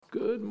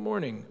Good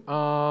morning.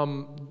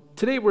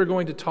 Today we're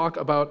going to talk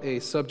about a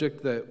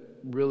subject that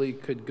really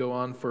could go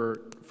on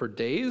for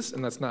days,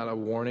 and that's not a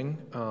warning.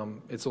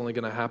 It's only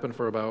going to happen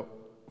for about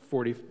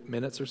 40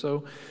 minutes or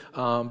so.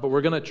 But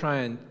we're going to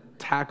try and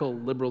tackle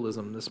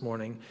liberalism this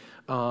morning.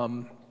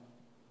 And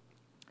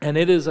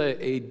it is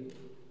a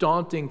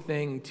daunting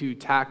thing to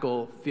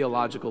tackle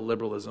theological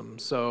liberalism.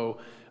 So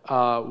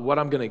what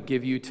I'm going to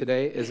give you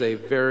today is a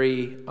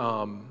very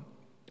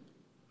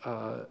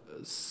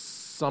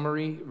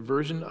summary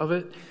version of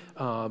it,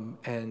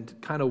 and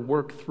kind of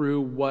work through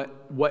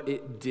what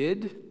it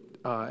did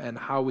and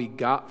how we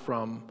got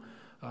from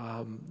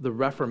the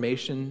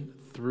Reformation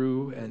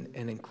through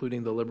and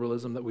including the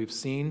liberalism that we've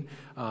seen.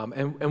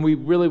 And we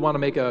really want to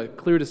make a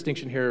clear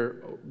distinction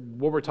here.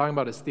 What we're talking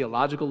about is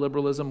theological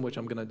liberalism, which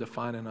I'm going to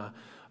define in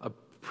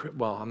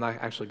well, I'm not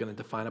actually going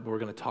to define it, but we're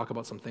going to talk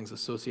about some things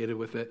associated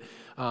with it,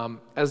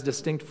 as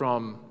distinct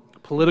from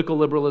political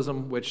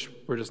liberalism, which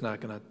we're just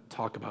not going to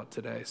talk about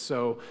today.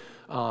 So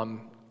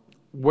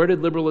where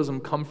did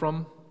liberalism come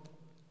from?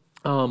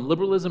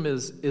 Liberalism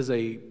is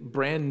a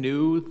brand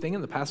new thing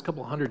in the past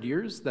couple hundred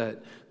years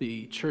that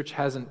the church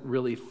hasn't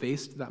really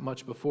faced that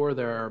much before.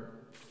 There are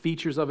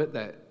features of it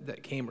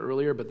that came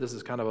earlier, but this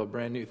is kind of a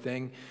brand new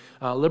thing.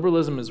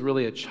 Liberalism is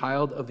really a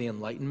child of the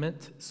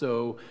Enlightenment.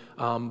 So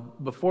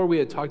before we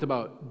had talked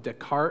about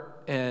Descartes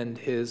and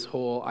his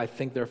whole "I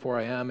think, therefore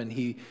I am," and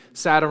he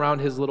sat around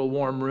his little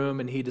warm room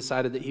and he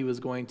decided that he was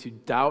going to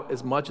doubt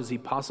as much as he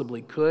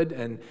possibly could.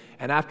 And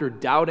after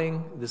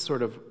doubting, this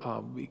sort of,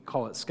 we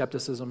call it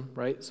skepticism,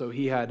 right? So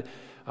he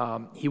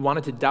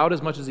wanted to doubt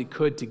as much as he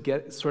could to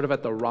get sort of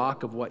at the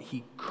rock of what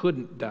he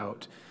couldn't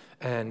doubt.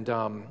 And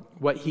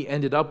what he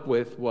ended up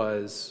with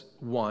was,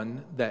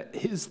 one, that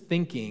his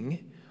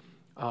thinking,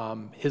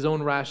 his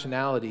own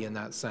rationality in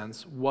that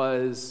sense,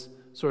 was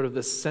sort of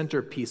the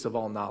centerpiece of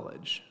all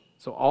knowledge.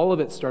 So all of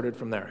it started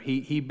from there.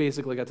 He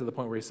basically got to the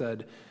point where he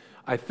said,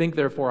 "I think,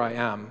 therefore I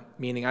am,"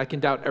 meaning I can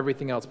doubt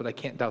everything else, but I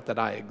can't doubt that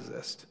I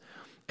exist.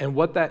 And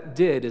what that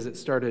did is it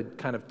started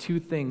kind of two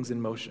things in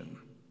motion.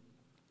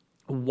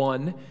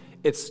 One,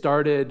 it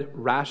started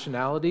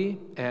rationality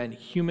and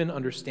human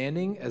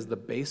understanding as the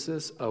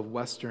basis of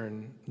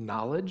Western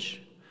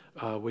knowledge,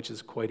 which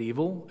is quite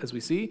evil, as we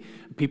see.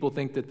 People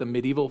think that the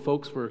medieval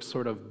folks were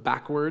sort of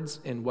backwards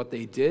in what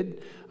they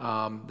did.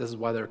 This is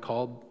why they're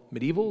called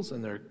medievals,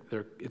 and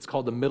it's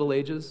called the Middle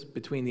Ages,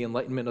 between the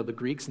Enlightenment of the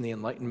Greeks and the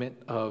Enlightenment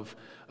of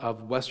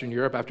Western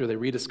Europe after they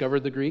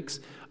rediscovered the Greeks.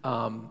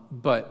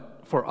 But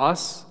for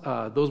us,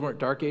 those weren't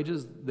dark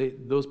ages.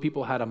 Those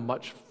people had a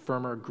much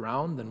firmer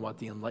ground than what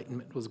the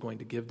Enlightenment was going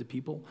to give to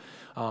people.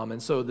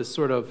 And so this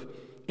sort of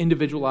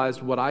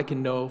individualized what I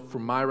can know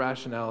from my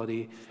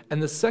rationality.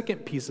 And the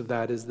second piece of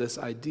that is this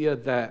idea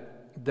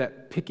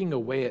that picking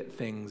away at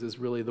things is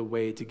really the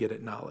way to get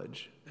at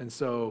knowledge. And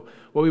so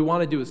what we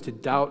want to do is to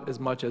doubt as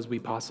much as we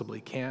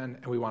possibly can,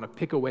 and we want to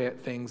pick away at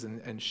things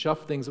and shove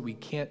things that we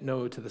can't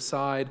know to the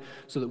side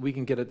so that we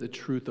can get at the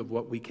truth of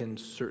what we can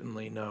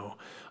certainly know.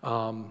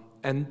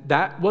 And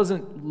that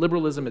wasn't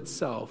liberalism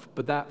itself,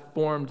 but that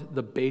formed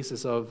the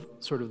basis of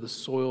sort of the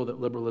soil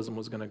that liberalism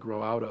was going to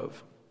grow out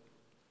of.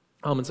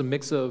 It's a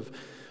mix of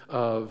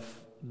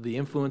the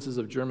influences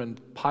of German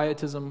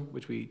pietism,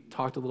 which we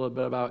talked a little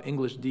bit about,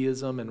 English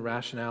deism and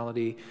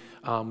rationality,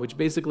 which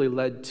basically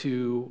led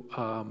to,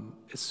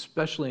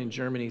 especially in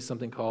Germany,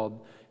 something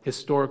called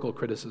historical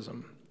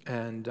criticism.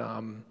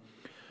 And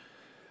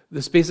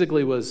this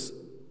basically was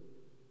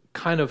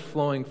kind of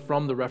flowing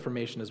from the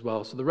Reformation as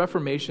well. So the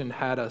Reformation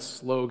had a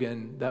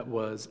slogan that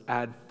was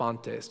ad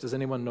fontes. Does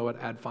anyone know what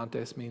ad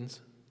fontes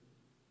means?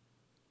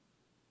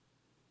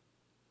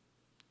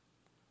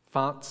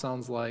 Font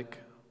sounds like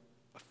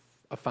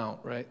a fount,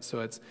 right?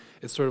 So it's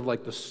sort of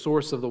like the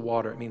source of the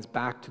water. It means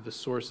back to the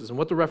sources. And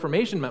what the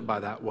Reformation meant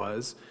by that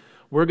was,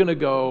 we're going to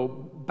go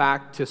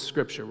back to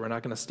Scripture. We're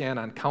not going to stand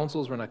on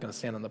councils. We're not going to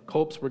stand on the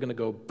popes. We're going to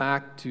go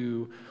back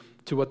to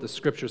what the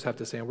Scriptures have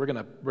to say, and we're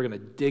going to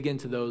dig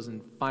into those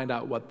and find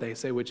out what they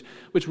say, which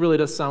really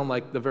does sound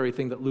like the very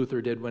thing that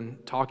Luther did when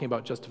talking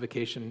about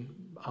justification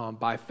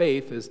by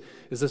faith. Is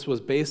this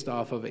was based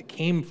off of, it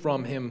came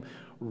from him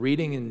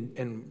reading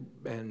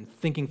and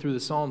thinking through the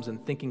Psalms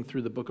and thinking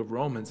through the book of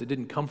Romans. It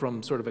didn't come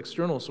from sort of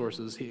external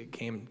sources. It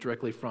came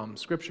directly from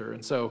Scripture.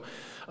 And so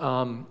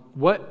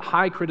what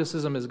high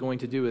criticism is going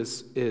to do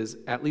is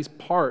at least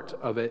part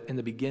of it in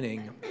the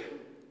beginning,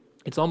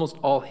 it's almost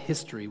all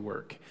history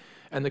work.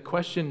 And the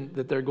question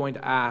that they're going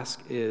to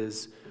ask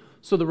is,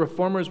 so the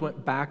Reformers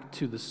went back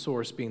to the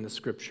source being the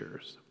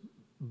Scriptures,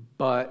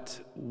 but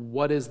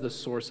what is the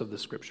source of the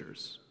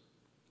Scriptures?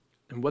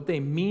 And what they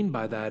mean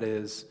by that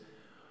is,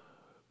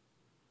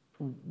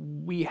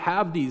 we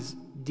have these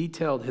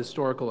detailed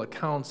historical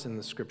accounts in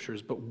the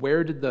Scriptures, but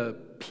where did the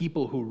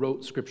people who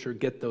wrote Scripture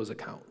get those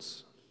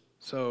accounts?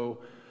 So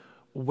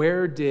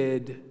where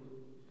did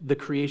the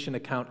creation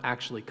account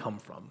actually come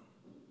from,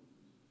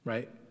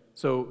 right?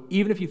 So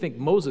even if you think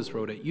Moses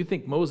wrote it, you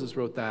think Moses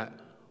wrote that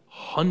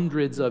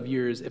hundreds of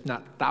years, if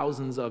not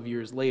thousands of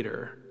years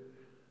later.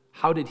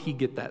 How did he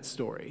get that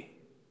story?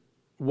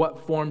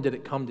 What form did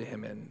it come to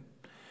him in?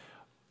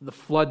 the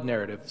flood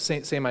narrative,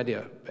 same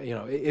idea.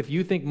 If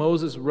you think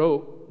Moses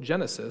wrote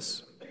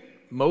Genesis,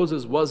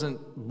 Moses wasn't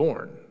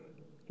born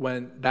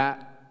when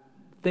that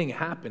thing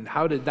happened.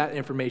 How did that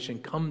information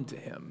come to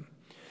him?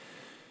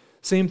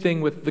 Same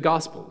thing with the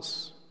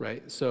Gospels,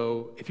 right?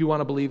 So if you want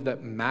to believe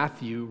that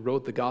Matthew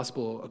wrote the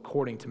Gospel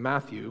according to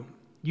Matthew,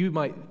 you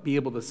might be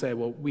able to say,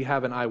 well, we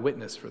have an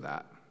eyewitness for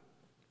that.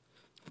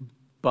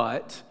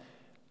 But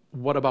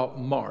what about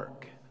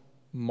Mark?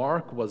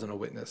 Mark wasn't a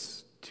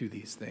witness to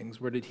these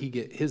things. Where did he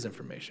get his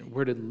information?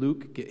 Where did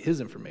Luke get his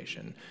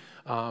information?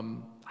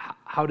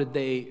 How did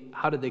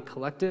they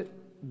collect it?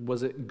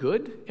 Was it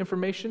good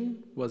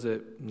information? Was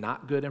it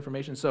not good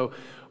information? So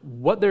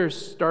what they're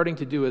starting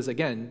to do is,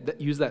 again,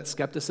 use that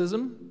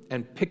skepticism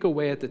and pick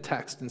away at the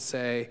text and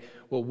say,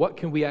 well, what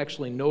can we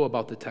actually know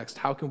about the text?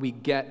 How can we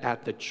get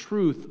at the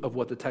truth of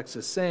what the text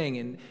is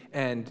saying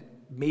and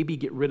maybe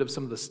get rid of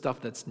some of the stuff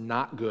that's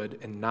not good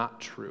and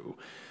not true?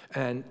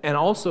 And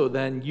also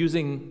then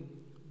using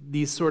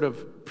these sort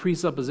of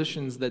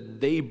presuppositions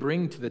that they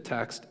bring to the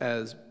text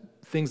as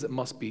things that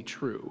must be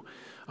true.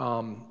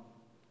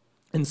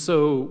 And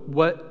so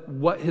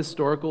what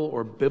historical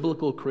or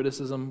biblical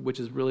criticism, which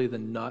is really the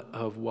nut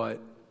of what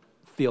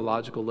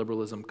theological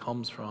liberalism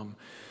comes from,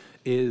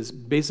 is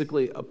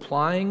basically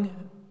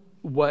applying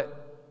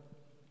what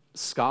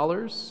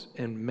scholars,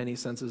 in many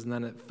senses, and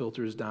then it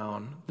filters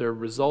down, their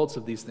results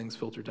of these things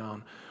filter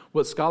down,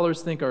 what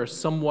scholars think are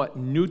somewhat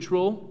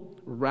neutral,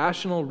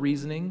 rational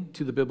reasoning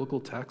to the biblical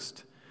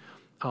text,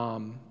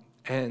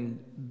 and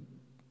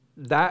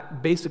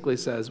that basically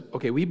says,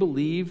 okay, we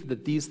believe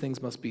that these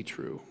things must be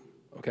true,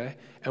 okay?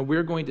 And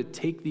we're going to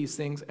take these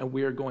things and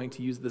we're going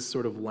to use this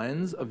sort of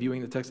lens of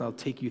viewing the text, and I'll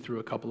take you through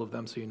a couple of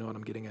them so you know what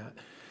I'm getting at.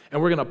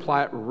 And we're going to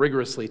apply it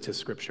rigorously to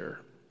Scripture,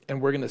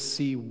 and we're going to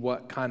see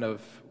what kind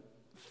of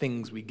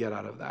things we get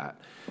out of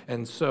that.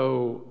 And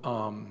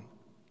so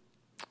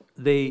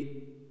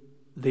they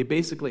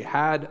basically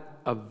had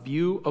a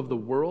view of the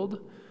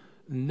world,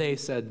 and they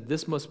said,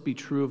 this must be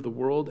true of the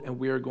world, and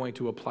we are going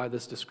to apply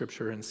this to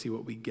Scripture and see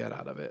what we get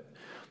out of it.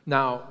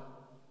 Now,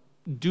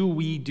 do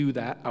we do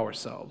that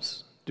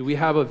ourselves? Do we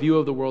have a view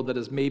of the world that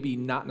is maybe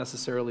not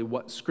necessarily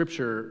what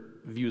Scripture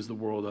views the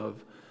world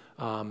of?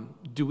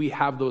 Do we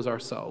have those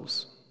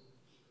ourselves?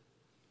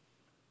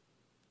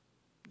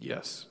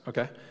 Yes,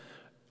 okay.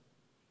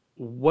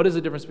 What is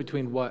the difference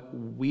between what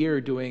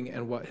we're doing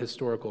and what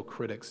historical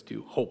critics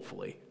do?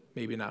 Hopefully.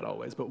 Maybe not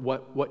always, but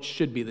what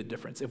should be the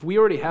difference? If we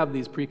already have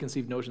these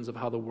preconceived notions of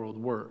how the world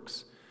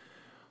works,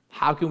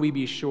 how can we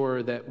be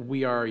sure that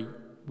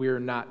we're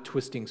not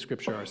twisting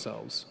Scripture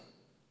ourselves?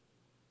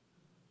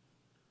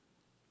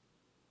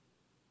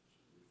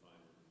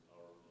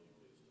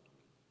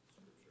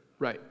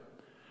 Right.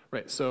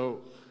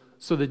 So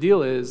the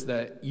deal is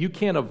that you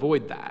can't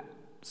avoid that.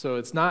 So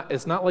it's not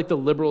like the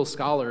liberal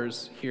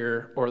scholars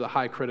here or the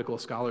high critical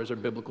scholars or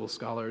biblical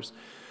scholars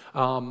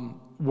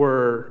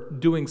were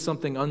doing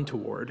something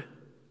untoward,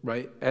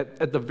 right?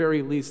 At the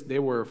very least, they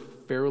were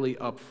fairly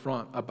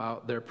upfront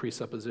about their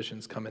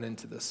presuppositions coming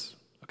into this,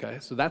 okay?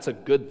 So that's a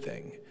good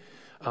thing.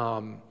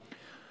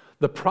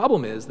 The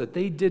problem is that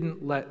they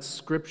didn't let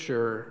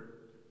Scripture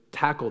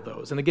tackle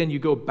those. And again, you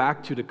go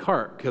back to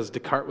Descartes, because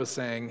Descartes was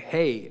saying,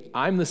 hey,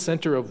 I'm the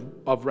center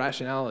of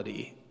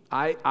rationality.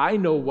 I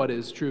know what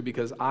is true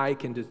because I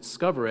can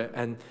discover it.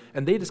 And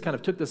they just kind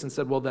of took this and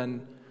said, well,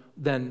 then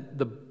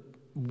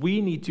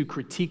we need to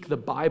critique the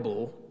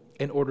Bible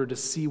in order to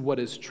see what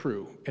is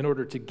true, in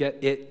order to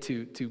get it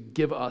to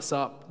give us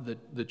up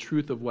the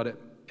truth of what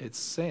it's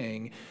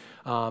saying,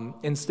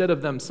 instead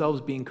of themselves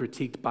being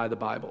critiqued by the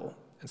Bible.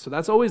 And so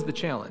that's always the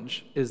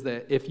challenge, is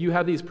that if you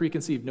have these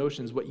preconceived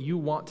notions, what you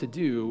want to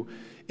do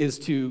is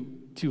to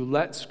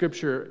let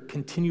Scripture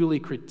continually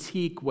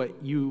critique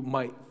what you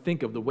might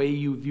think of, the way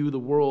you view the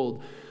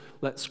world.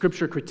 Let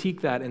Scripture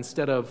critique that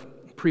instead of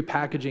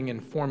prepackaging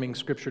and forming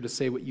Scripture to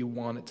say what you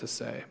want it to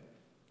say.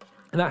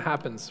 And that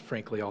happens,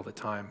 frankly, all the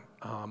time.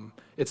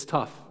 It's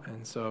tough.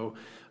 And so,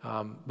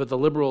 but the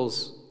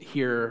liberals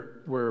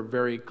here were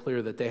very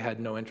clear that they had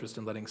no interest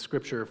in letting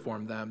Scripture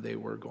form them. They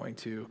were going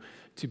to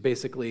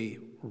basically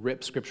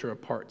rip Scripture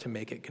apart to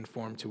make it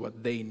conform to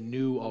what they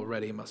knew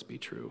already must be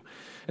true.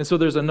 And so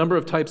there's a number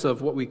of types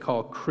of what we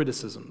call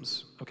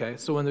criticisms, okay?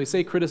 So when we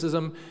say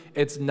criticism,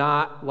 it's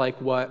not like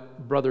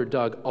what Brother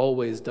Doug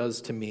always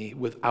does to me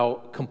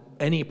without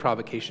any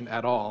provocation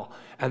at all,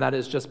 and that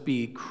is just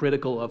be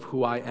critical of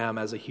who I am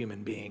as a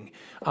human being.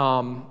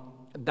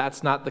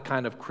 That's not the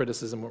kind of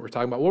criticism what we're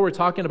talking about. What we're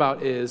talking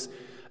about is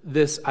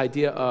this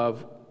idea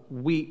of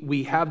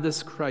we have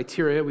this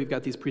criteria, we've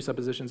got these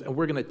presuppositions, and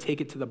we're going to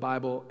take it to the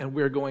Bible, and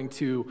we're going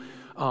to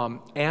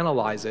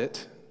analyze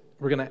it.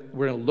 We're going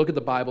to look at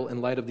the Bible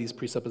in light of these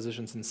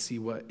presuppositions and see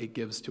what it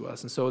gives to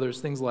us. And so there's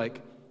things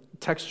like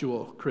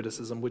textual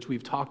criticism, which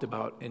we've talked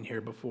about in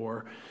here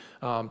before.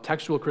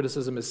 Textual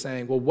criticism is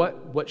saying, well,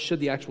 what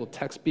should the actual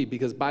text be?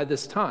 Because by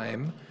this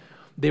time,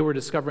 they were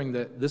discovering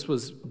that this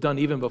was done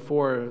even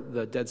before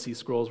the Dead Sea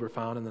Scrolls were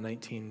found in the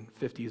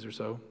 1950s or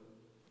so.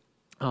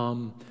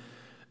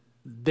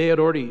 They had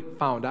already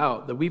found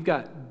out that we've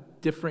got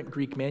different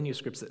Greek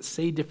manuscripts that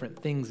say different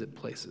things at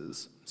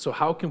places. So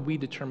how can we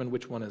determine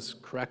which one is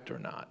correct or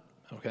not?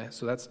 Okay,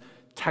 so that's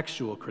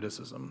textual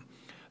criticism.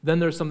 Then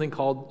there's something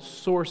called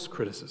source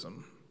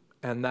criticism,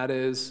 and that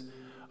is,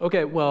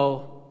 okay,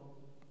 well,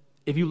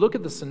 if you look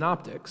at the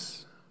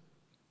synoptics,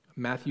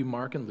 Matthew,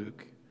 Mark, and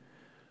Luke,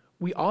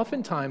 we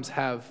oftentimes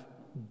have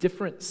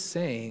different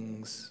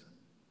sayings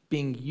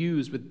being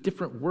used with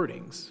different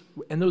wordings,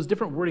 and those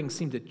different wordings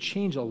seem to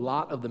change a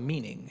lot of the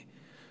meaning.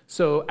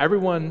 So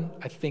everyone,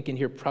 I think, in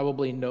here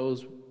probably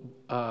knows,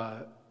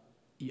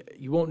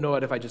 you won't know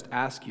it if I just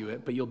ask you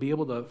it, but you'll be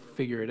able to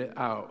figure it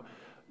out.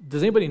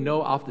 Does anybody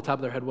know off the top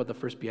of their head what the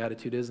first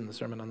beatitude is in the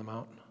Sermon on the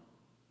Mount?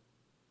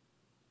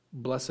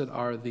 Blessed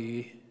are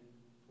the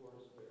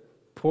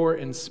poor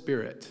in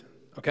spirit.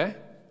 Okay?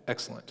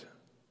 Excellent.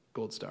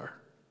 Gold star.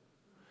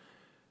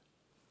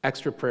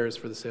 Extra prayers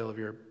for the sale of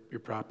your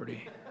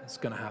property. It's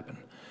going to happen.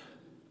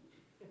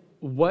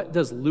 What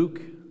does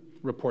Luke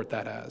report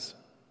that as?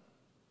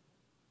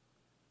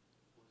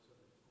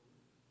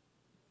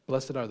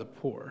 Blessed are the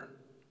poor.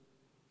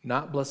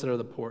 Not blessed are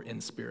the poor in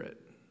spirit.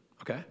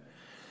 Okay?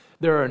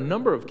 There are a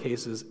number of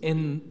cases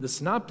in the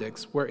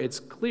synoptics where it's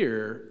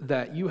clear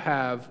that you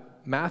have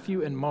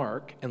Matthew and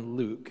Mark and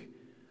Luke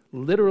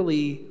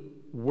literally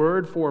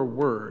word for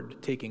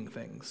word taking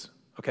things,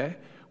 okay?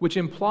 Which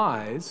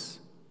implies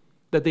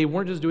that they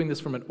weren't just doing this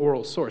from an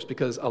oral source,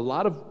 because a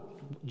lot of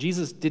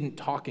Jesus didn't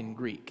talk in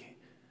Greek.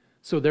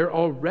 So they're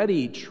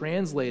already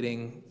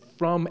translating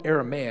from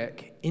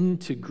Aramaic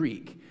into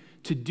Greek.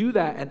 To do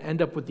that and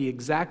end up with the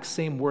exact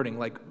same wording,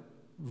 like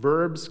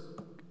verbs,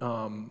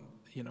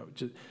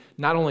 just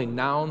not only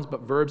nouns,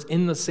 but verbs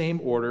in the same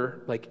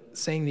order, like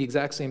saying the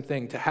exact same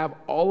thing, to have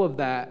all of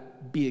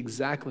that be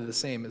exactly the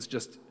same is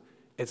just,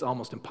 it's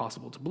almost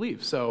impossible to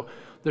believe. So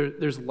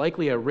there's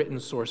likely a written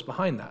source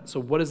behind that. So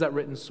what is that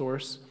written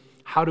source?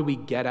 How do we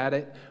get at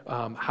it?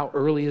 How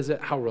early is it?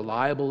 How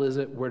reliable is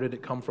it? Where did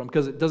it come from?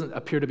 Because it doesn't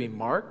appear to be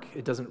Mark.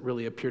 It doesn't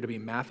really appear to be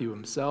Matthew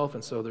himself.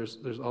 And so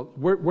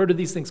where do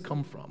these things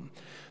come from?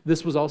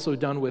 This was also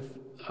done with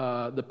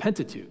the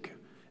Pentateuch.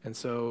 And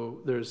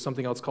so there's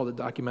something else called a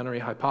documentary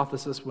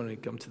hypothesis when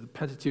it comes to the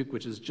Pentateuch,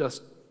 which is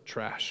just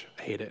trash.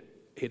 I hate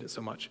it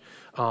so much.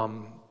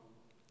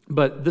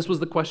 But this was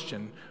the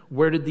question.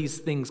 Where did these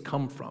things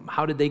come from?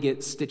 How did they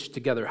get stitched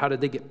together? How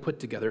did they get put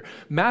together?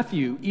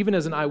 Matthew, even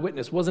as an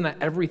eyewitness, wasn't at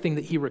everything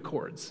that he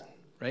records,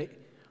 right?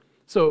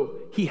 So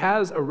he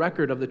has a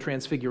record of the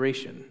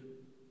Transfiguration.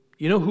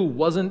 You know who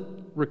wasn't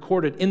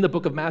recorded in the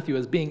book of Matthew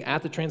as being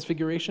at the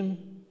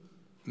Transfiguration?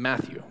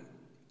 Matthew.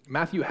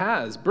 Matthew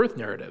has birth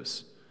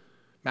narratives.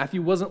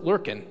 Matthew wasn't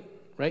lurking,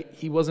 right?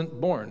 He wasn't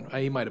born.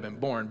 He might have been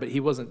born, but he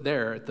wasn't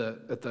there at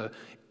the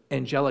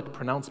angelic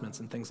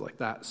pronouncements and things like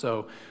that.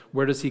 So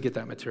where does he get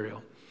that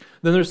material?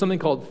 Then there's something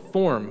called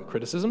form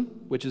criticism,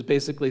 which is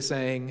basically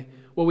saying,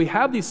 well, we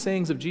have these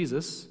sayings of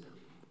Jesus,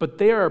 but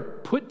they are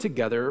put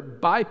together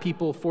by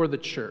people for the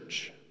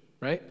church,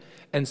 right?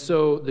 And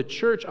so the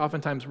church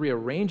oftentimes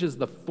rearranges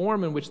the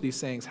form in which these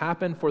sayings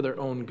happen for their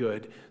own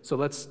good. So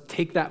let's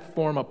take that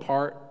form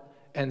apart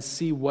and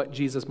see what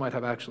Jesus might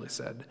have actually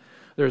said.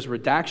 There's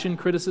redaction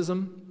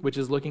criticism, which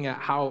is looking at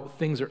how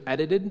things are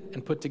edited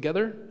and put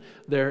together.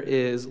 There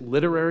is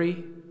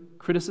literary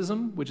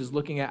criticism, which is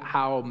looking at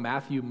how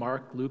Matthew,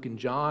 Mark, Luke, and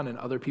John and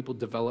other people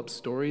develop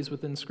stories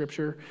within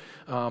Scripture.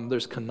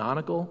 There's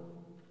canonical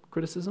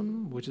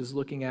criticism, which is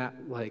looking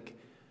at like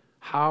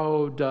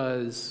how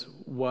does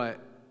what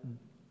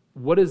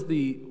is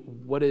the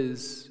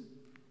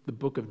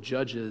book of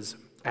Judges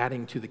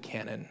adding to the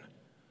canon?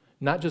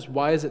 Not just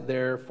why is it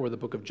there for the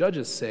book of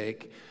Judges'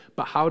 sake,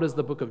 but how does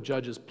the book of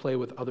Judges play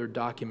with other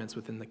documents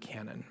within the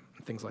canon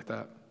and things like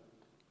that?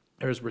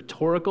 There's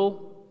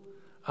rhetorical.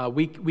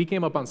 We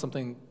came up on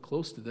something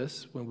close to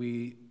this when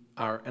we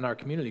are in our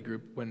community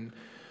group when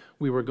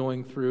we were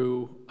going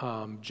through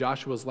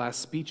Joshua's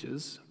last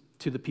speeches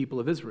to the people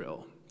of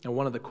Israel. And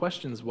one of the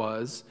questions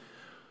was,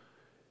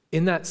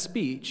 in that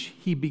speech,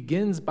 he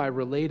begins by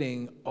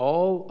relating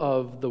all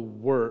of the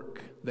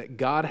work that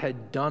God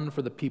had done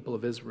for the people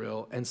of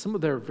Israel and some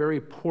of their very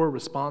poor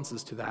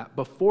responses to that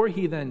before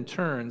he then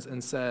turns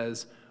and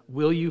says,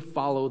 will you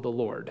follow the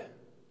Lord?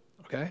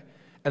 Okay?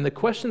 And the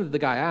question that the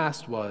guy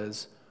asked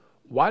was,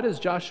 why does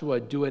Joshua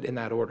do it in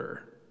that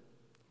order?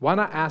 Why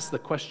not ask the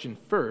question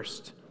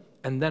first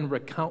and then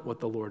recount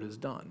what the Lord has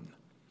done?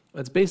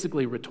 It's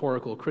basically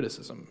rhetorical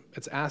criticism.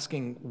 It's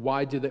asking,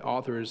 why do the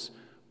authors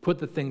put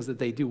the things that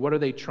they do? What are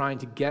they trying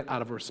to get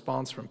out of a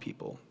response from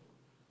people?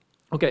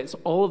 Okay, so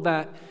all of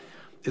that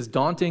is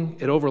daunting.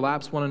 It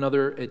overlaps one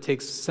another. It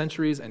takes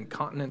centuries and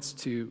continents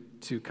to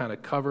kind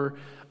of cover.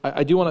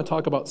 I do want to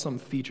talk about some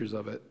features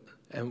of it.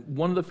 And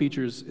one of the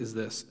features is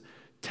this.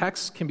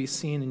 Text can be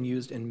seen and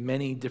used in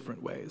many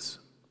different ways,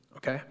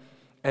 okay?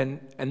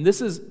 And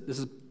this is,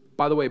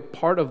 by the way,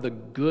 part of the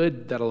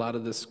good that a lot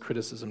of this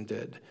criticism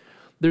did.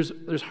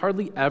 There's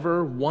hardly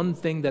ever one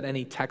thing that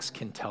any text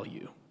can tell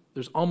you.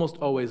 There's almost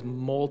always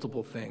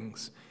multiple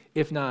things,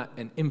 if not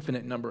an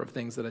infinite number of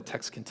things that a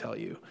text can tell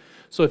you.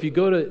 So if you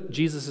go to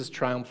Jesus'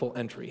 triumphal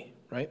entry,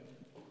 right?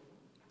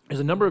 There's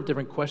a number of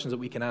different questions that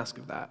we can ask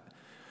of that.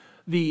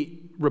 The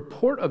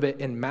report of it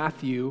in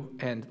Matthew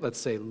and, let's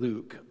say,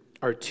 Luke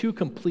are two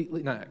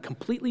not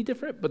completely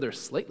different, but they're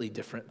slightly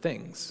different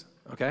things,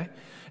 okay?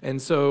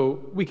 And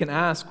so we can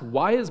ask,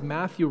 why is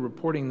Matthew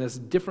reporting this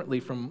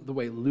differently from the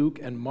way Luke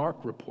and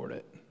Mark report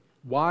it?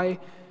 Why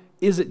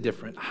is it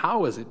different?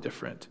 How is it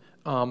different?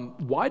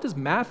 Why does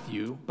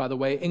Matthew, by the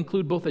way,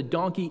 include both a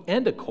donkey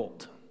and a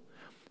colt?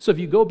 So if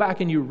you go back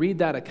and you read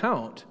that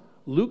account,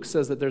 Luke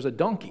says that there's a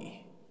donkey.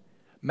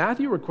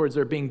 Matthew records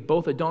there being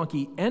both a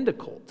donkey and a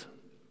colt.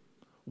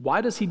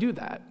 Why does he do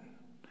that?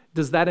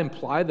 Does that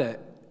imply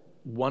that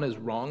one is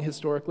wrong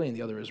historically and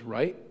the other is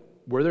right?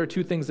 Were there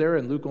two things there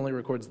and Luke only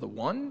records the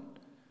one?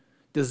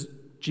 Does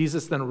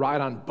Jesus then ride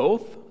on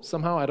both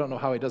somehow? I don't know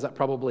how he does that.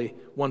 Probably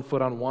one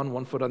foot on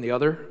one foot on the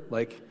other,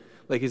 like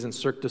he's in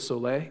Cirque du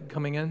Soleil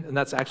coming in, and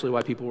that's actually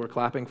why people were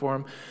clapping for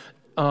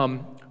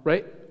him,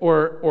 right?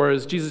 Or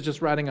is Jesus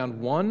just riding on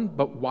one,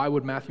 but why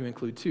would Matthew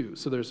include two?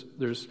 So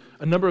there's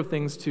a number of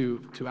things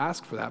to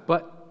ask for that,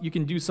 but you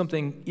can do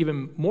something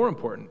even more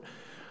important.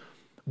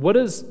 What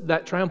does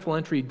that triumphal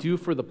entry do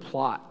for the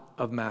plot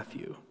of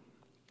Matthew?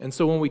 And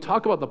so when we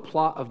talk about the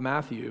plot of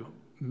Matthew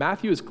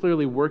is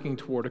clearly working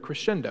toward a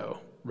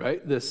crescendo,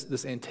 right?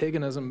 This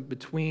antagonism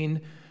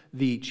between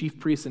the chief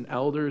priests and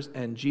elders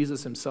and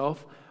Jesus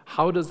himself.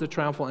 How does the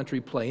triumphal entry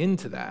play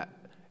into that?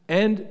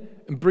 And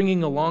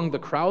bringing along the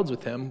crowds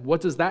with him,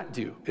 what does that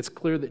do? It's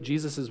clear that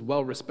Jesus is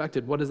well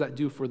respected. What does that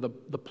do for the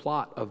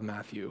plot of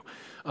Matthew?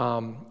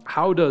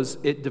 How does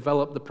it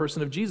develop the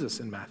person of Jesus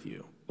in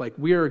Matthew? Like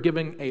we're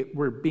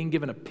being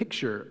given a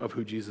picture of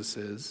who Jesus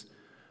is.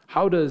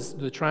 How does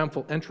the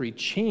triumphal entry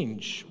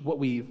change what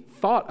we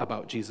thought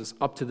about Jesus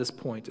up to this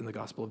point in the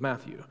Gospel of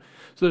Matthew?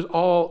 So there's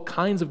all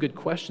kinds of good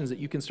questions that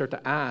you can start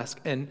to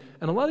ask, and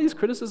a lot of these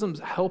criticisms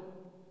help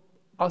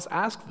us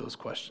ask those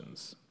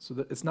questions, so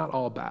that it's not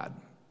all bad.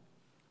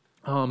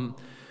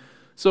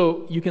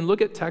 So you can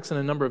look at text in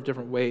a number of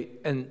different ways,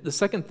 and the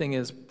second thing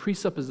is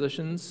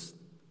presuppositions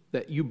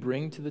that you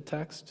bring to the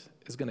text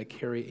is going to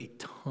carry a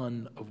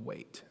ton of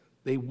weight.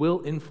 They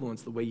will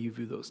influence the way you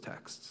view those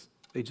texts.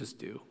 They just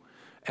do.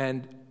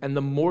 And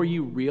the more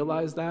you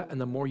realize that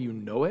and the more you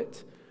know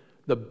it,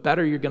 the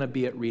better you're going to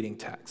be at reading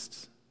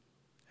texts.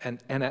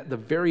 And at the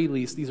very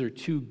least, these are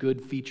two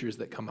good features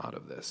that come out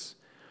of this.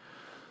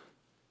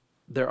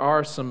 There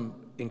are some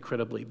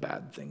incredibly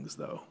bad things,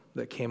 though,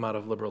 that came out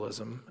of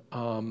liberalism.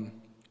 And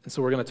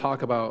so we're going to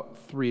talk about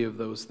three of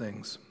those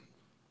things.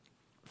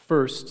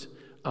 First,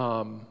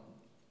 the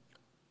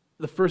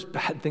first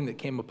bad thing that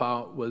came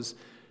about was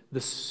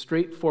the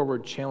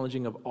straightforward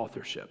challenging of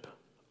authorship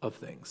of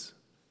things.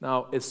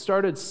 Now, it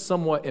started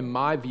somewhat, in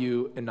my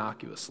view,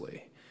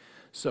 innocuously.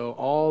 So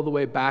all the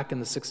way back in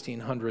the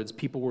 1600s,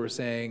 people were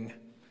saying,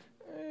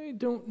 I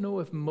don't know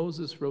if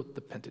Moses wrote the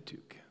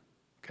Pentateuch.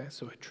 Okay,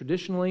 so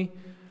traditionally,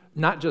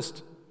 not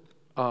just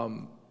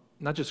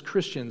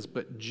Christians,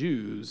 but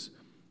Jews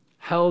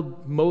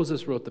held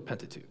Moses wrote the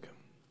Pentateuch,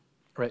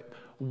 right?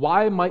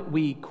 Why might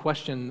we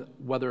question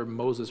whether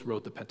Moses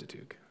wrote the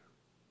Pentateuch?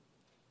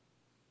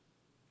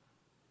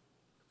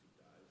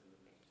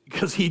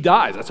 Because he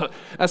dies.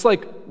 That's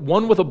like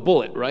one with a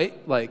bullet,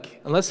 right?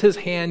 Like, unless his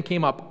hand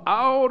came up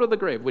out of the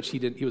grave, which he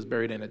didn't, he was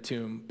buried in a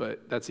tomb,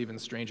 but that's even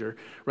stranger,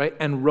 right?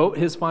 And wrote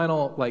his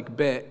final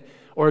bit,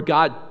 or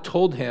God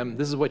told him,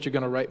 this is what you're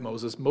going to write,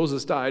 Moses.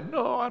 Moses died.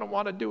 No, I don't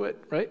want to do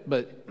it, right?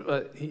 But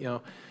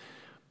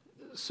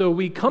so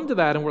we come to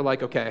that and we're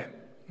like, okay,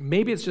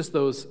 maybe it's just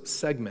those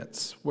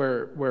segments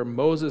where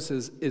Moses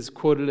is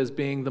quoted as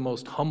being the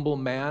most humble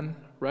man,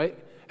 right?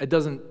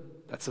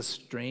 That's a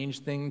strange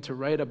thing to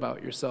write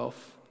about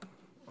yourself,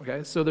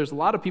 okay? So there's a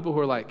lot of people who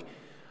are like,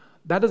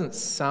 that doesn't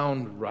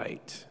sound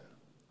right.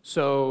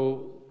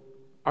 So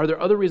are there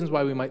other reasons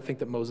why we might think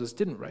that Moses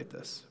didn't write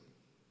this?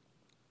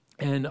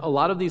 And a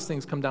lot of these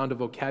things come down to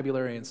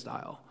vocabulary and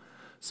style.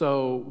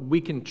 So we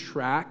can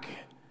track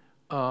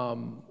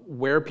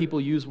where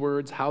people use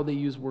words, how they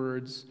use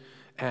words,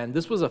 and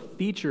this was a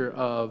feature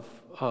of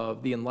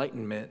the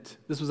Enlightenment.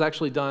 This was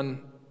actually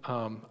done,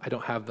 I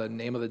don't have the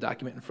name of the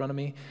document in front of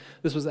me.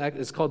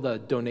 It's called the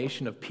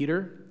Donation of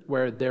Peter,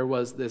 where there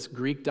was this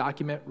Greek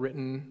document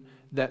written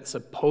that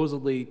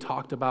supposedly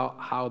talked about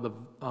how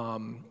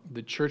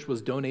the church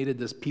was donated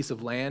this piece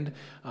of land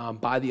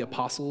by the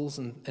apostles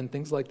and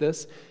things like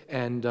this.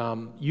 And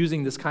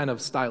using this kind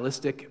of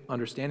stylistic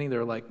understanding,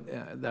 they're like,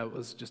 that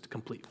was just a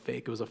complete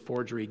fake. It was a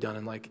forgery done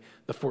in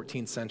the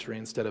 14th century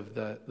instead of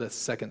the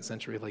 2nd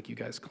century like you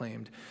guys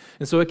claimed.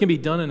 And so it can be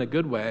done in a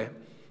good way.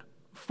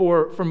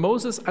 For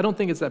Moses, I don't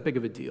think it's that big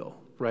of a deal,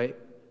 right?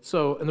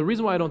 So, and the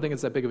reason why I don't think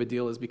it's that big of a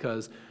deal is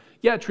because,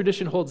 yeah,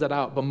 tradition holds that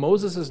out, but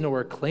Moses is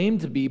nowhere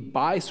claimed to be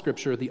by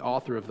Scripture the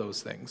author of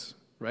those things,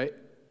 right?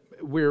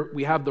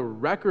 We have the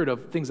record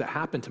of things that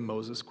happened to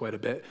Moses quite a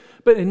bit,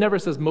 but it never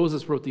says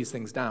Moses wrote these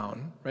things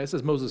down, right? It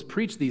says Moses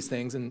preached these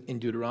things in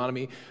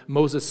Deuteronomy.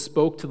 Moses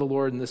spoke to the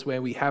Lord in this way.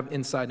 We have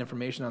inside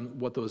information on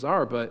what those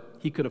are, but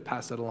he could have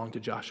passed that along to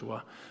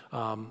Joshua.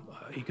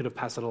 He could have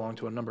passed it along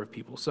to a number of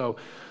people. So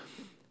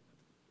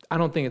I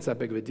don't think it's that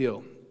big of a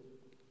deal.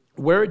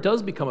 Where it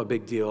does become a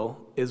big deal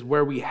is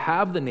where we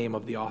have the name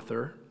of the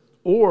author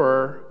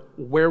or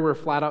where we're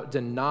flat out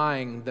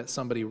denying that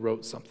somebody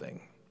wrote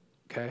something,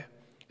 okay?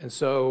 And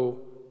so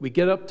we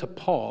get up to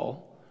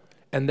Paul,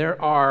 and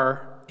there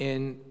are,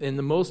 in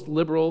the most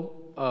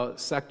liberal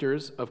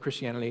sectors of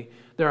Christianity,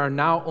 there are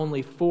now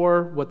only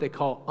 4 what they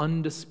call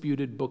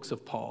undisputed books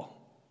of Paul.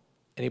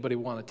 Anybody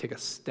want to take a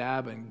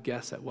stab and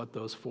guess at what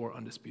those 4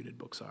 undisputed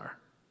books are?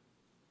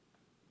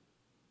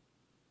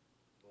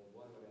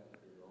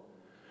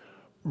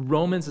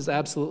 Romans is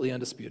absolutely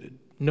undisputed.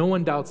 No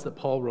one doubts that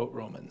Paul wrote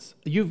Romans.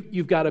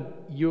 You've got to,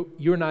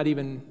 you're not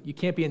even, you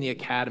can't be in the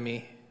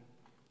academy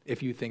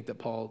if you think that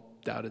Paul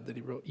doubted that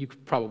he wrote. You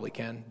probably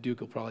can. Duke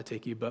will probably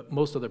take you, but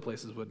most other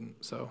places wouldn't.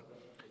 So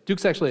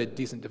Duke's actually a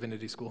decent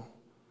divinity school.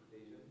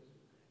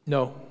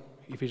 No,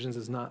 Ephesians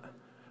is not.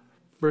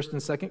 1st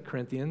and 2nd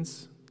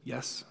Corinthians,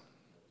 yes.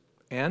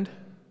 And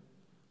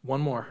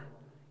one more.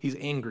 He's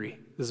angry.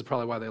 This is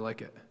probably why they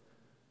like it.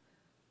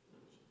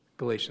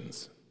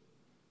 Galatians.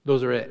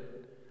 Those are it.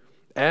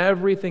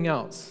 Everything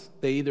else,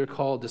 they either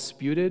call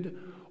disputed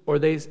or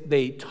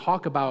they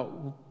talk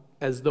about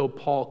as though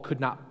Paul could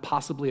not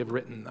possibly have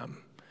written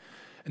them.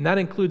 And that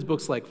includes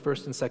books like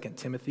 1st and 2nd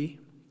Timothy,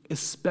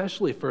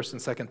 especially 1st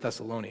and 2nd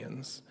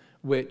Thessalonians,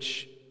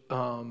 which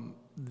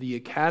the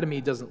academy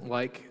doesn't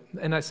like.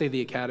 And I say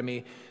the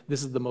academy,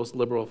 this is the most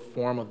liberal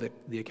form of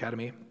the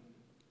academy,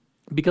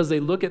 because they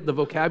look at the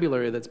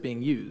vocabulary that's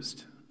being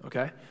used,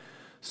 okay?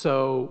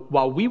 So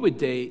while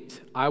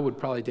I would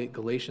probably date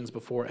Galatians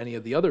before any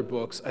of the other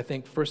books, I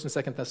think 1st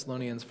and 2nd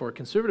Thessalonians for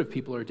conservative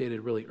people are dated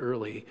really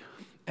early,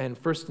 and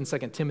 1st and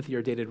 2nd Timothy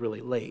are dated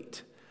really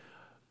late.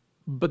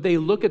 But they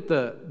look at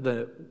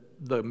the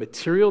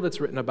material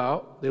that's written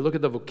about, they look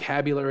at the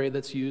vocabulary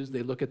that's used,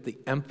 they look at the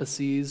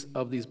emphases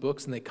of these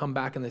books, and they come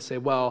back and they say,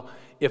 well,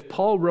 if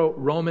Paul wrote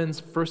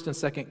Romans, 1st and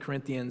 2nd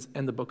Corinthians,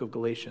 and the book of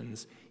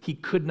Galatians, he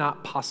could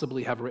not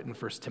possibly have written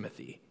 1st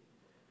Timothy.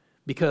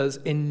 Because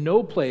in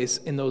no place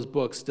in those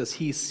books does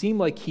he seem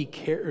like he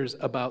cares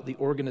about the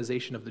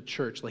organization of the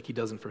church like he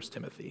does in 1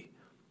 Timothy.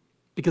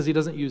 Because he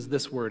doesn't use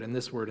this word and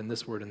this word and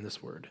this word and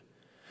this word.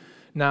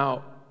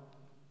 Now,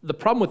 the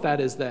problem with that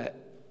is that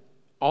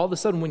all of a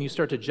sudden when you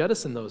start to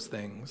jettison those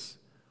things,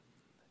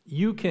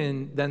 you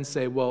can then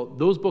say, well,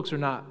 those books are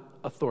not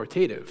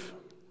authoritative,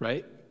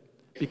 right?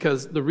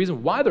 Because the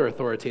reason why they're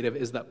authoritative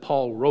is that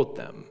Paul wrote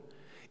them.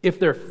 If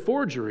they're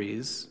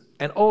forgeries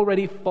and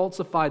already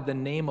falsified the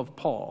name of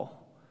Paul,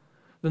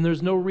 then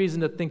there's no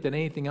reason to think that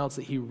anything else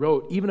that he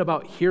wrote, even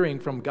about hearing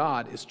from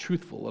God, is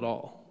truthful at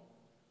all.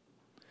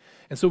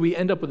 And so we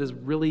end up with this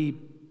really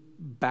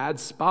bad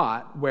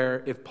spot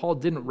where if Paul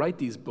didn't write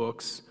these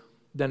books,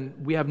 then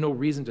we have no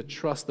reason to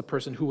trust the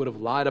person who would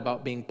have lied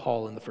about being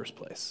Paul in the first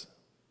place.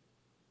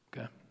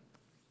 Okay?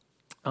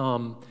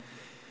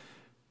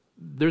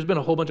 There's been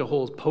a whole bunch of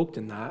holes poked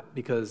in that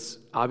because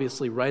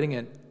obviously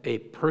writing a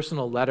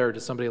personal letter to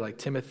somebody like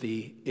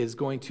Timothy is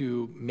going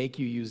to make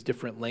you use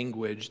different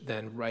language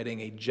than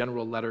writing a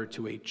general letter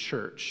to a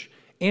church.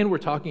 And we're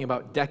talking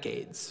about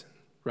decades,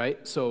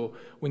 right? So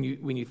when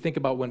you think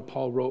about when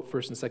Paul wrote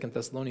 1st and 2nd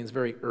Thessalonians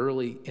very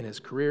early in his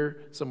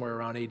career, somewhere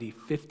around AD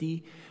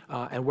 50,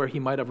 and where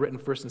he might have written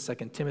 1st and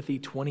 2nd Timothy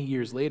 20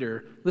 years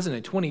later, listen,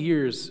 in 20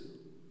 years,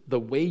 the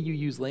way you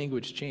use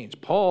language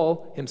changed.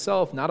 Paul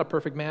himself, not a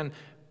perfect man,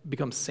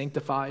 becomes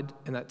sanctified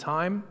in that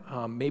time.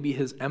 Maybe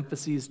his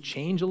emphases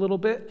change a little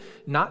bit.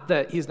 Not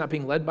that he's not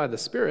being led by the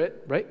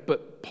Spirit, right?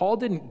 But Paul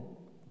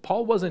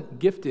wasn't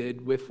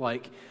gifted with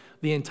like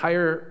the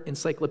entire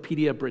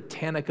Encyclopedia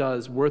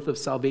Britannica's worth of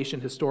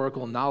salvation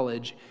historical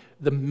knowledge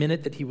the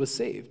minute that he was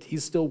saved.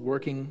 He's still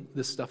working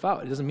this stuff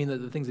out. It doesn't mean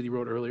that the things that he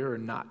wrote earlier are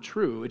not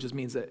true. It just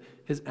means that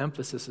his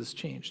emphasis has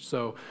changed.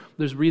 So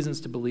there's reasons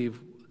to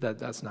believe that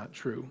that's not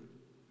true.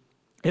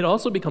 It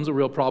also becomes a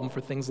real problem for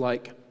things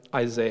like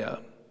Isaiah.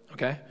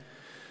 Okay?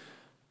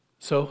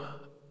 So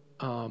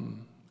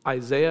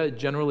Isaiah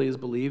generally is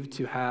believed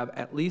to have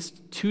at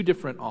least 2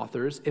 different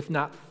authors, if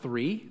not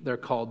 3. They're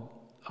called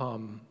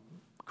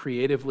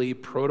creatively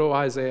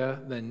Proto-Isaiah,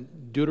 then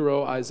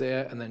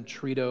Deutero-Isaiah, and then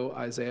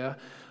Trito-Isaiah.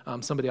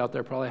 Somebody out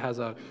there probably has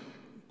a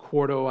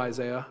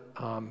Quarto-Isaiah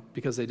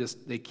because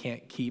they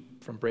can't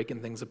keep from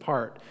breaking things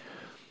apart.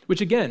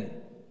 Which again,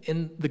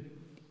 in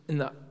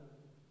the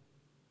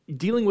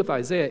dealing with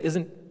Isaiah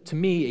isn't, to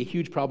me, a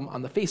huge problem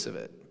on the face of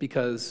it,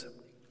 because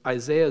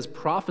Isaiah's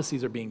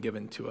prophecies are being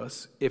given to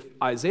us. If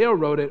Isaiah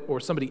wrote it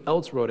or somebody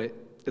else wrote it,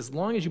 as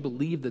long as you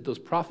believe that those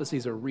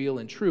prophecies are real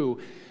and true,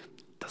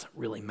 it doesn't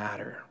really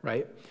matter,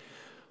 right?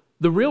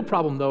 The real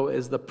problem, though,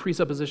 is the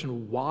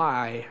presupposition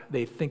why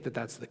they think that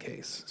that's the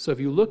case. So if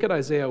you look at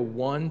Isaiah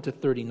 1 to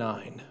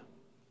 39,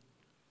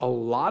 a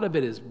lot of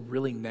it is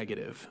really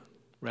negative,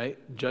 right?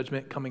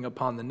 Judgment coming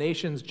upon the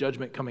nations,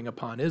 judgment coming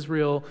upon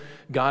Israel,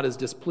 God is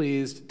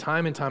displeased,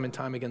 time and time and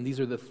time again.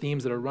 These are the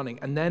themes that are running.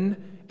 And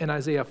then in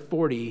Isaiah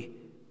 40,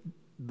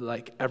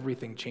 like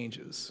everything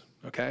changes,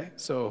 okay?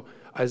 So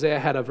Isaiah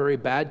had a very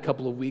bad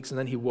couple of weeks, and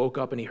then he woke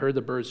up and he heard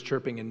the birds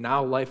chirping, and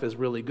now life is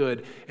really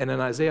good. And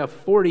in Isaiah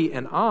 40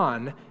 and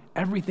on,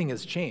 everything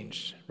has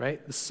changed,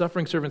 right? The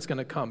suffering servant's going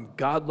to come.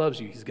 God loves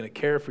you. He's going to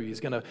care for you. He's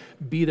going to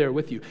be there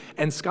with you.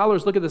 And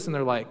scholars look at this and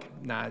they're like,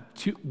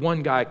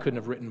 one guy couldn't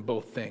have written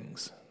both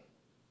things,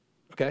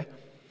 okay?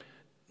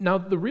 Now,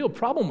 the real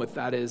problem with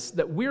that is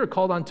that we're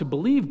called on to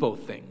believe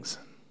both things.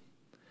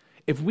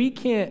 If we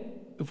can't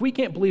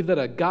believe that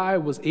a guy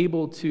was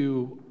able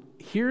to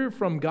hear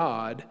from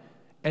God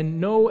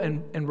and know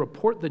and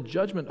report the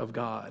judgment of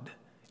God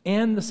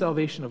and the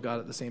salvation of God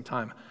at the same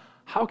time,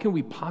 how can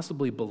we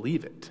possibly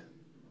believe it?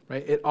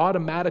 Right? It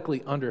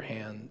automatically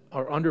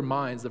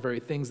undermines the very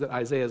things that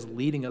Isaiah is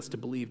leading us to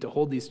believe, to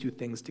hold these two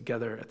things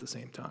together at the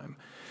same time.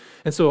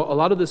 And so a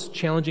lot of this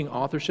challenging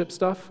authorship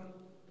stuff,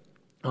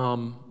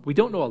 we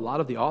don't know a lot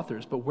of the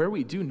authors, but where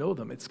we do know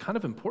them, it's kind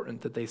of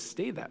important that they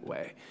stay that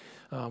way.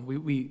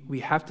 We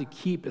have to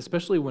keep,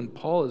 especially when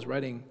Paul is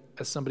writing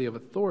as somebody of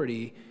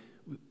authority,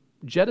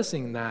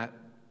 jettisoning that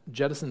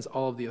jettisons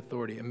all of the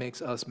authority. It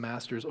makes us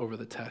masters over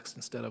the text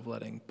instead of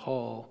letting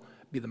Paul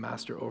be the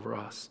master over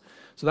us.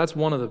 So that's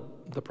one of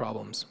the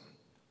problems.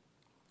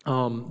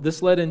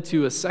 This led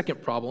into a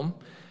second problem,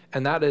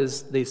 and that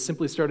is they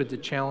simply started to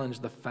challenge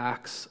the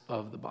facts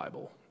of the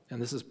Bible.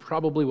 And this is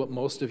probably what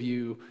most of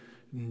you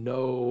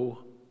know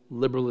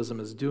liberalism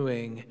is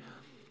doing.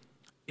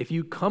 If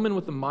you come in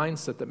with the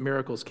mindset that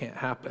miracles can't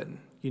happen,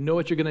 you know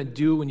what you're going to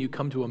do when you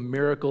come to a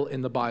miracle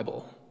in the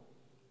Bible.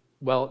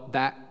 Well,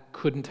 that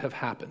couldn't have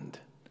happened.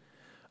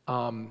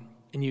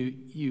 And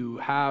you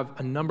have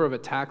a number of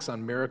attacks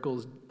on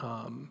miracles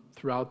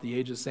throughout the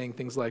ages saying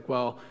things like,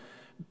 well,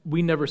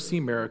 we never see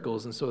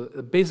miracles. And so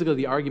basically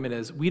the argument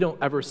is we don't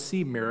ever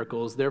see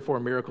miracles, therefore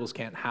miracles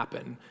can't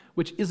happen,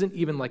 which isn't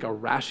even like a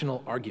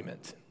rational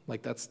argument.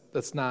 Like that's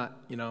not,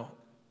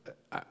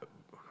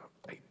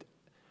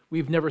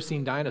 we've never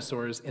seen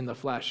dinosaurs in the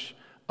flesh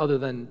other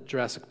than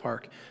Jurassic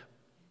Park.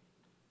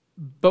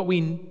 But we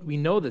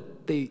know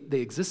that they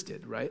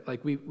existed, right?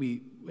 Like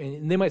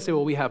and they might say,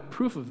 well, we have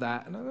proof of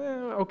that. And,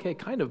 okay,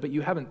 kind of, but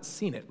you haven't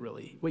seen it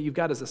really. What you've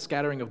got is a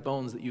scattering of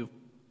bones that you've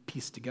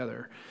pieced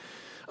together.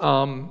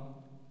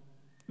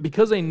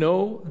 Because they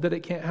know that it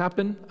can't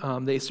happen,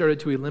 they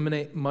started to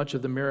eliminate much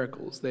of the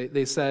miracles.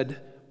 They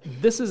said,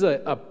 this is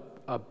a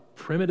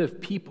primitive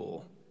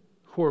people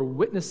who are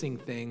witnessing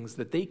things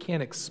that they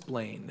can't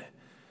explain.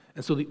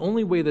 And so the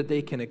only way that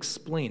they can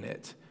explain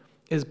it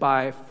is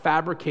by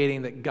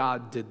fabricating that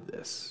God did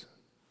this,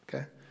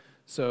 okay?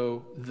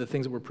 So the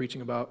things that we're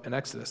preaching about in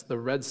Exodus, the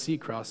Red Sea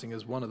crossing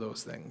is one of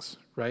those things,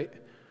 right?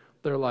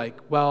 They're like,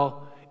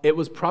 well, it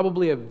was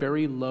probably a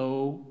very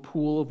low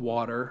pool of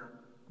water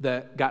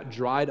that got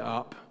dried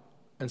up,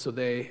 and so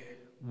they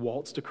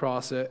waltzed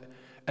across it,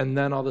 and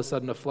then all of a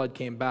sudden a flood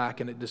came back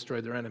and it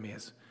destroyed their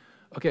enemies.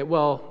 Okay,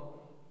 well,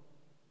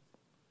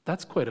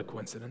 that's quite a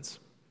coincidence.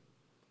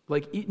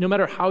 Like, no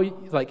matter how,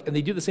 and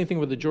they do the same thing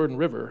with the Jordan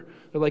River.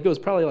 They're like, it was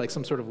probably like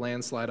some sort of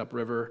landslide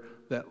upriver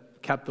that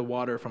kept the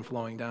water from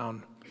flowing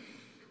down.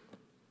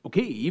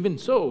 Okay, even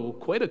so,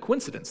 quite a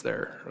coincidence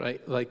there,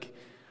 right? Like,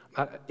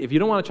 if you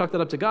don't want to chalk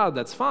that up to God,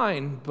 that's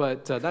fine,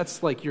 but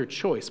that's like your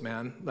choice,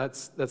 man.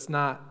 It's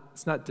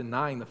not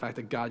denying the fact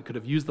that God could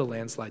have used the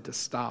landslide to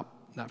stop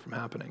that from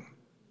happening.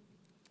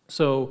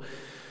 So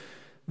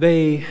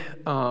they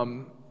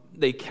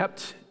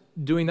kept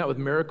doing that with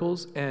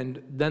miracles,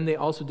 and then they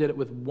also did it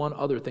with one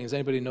other thing. Does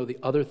anybody know the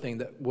other thing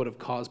that would have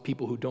caused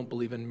people who don't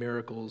believe in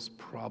miracles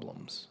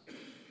problems?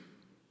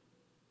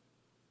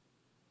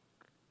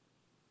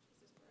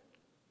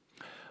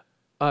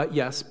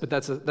 Yes, but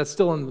that's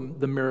still on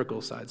the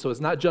miracle side. So it's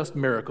not just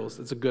miracles.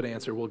 It's a good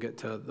answer. We'll get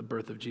to the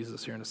birth of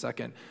Jesus here in a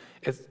second.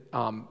 It's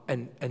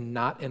and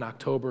not in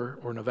October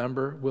or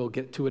November. We'll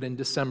get to it in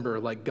December,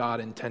 like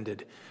God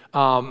intended.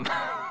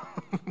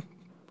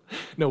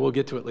 No, we'll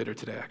get to it later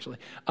today, actually.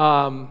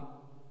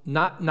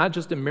 Not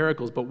just in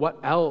miracles, but what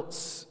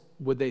else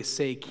would they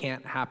say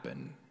can't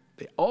happen?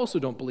 They also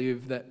don't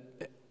believe that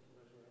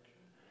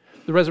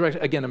the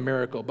resurrection, again, a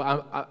miracle,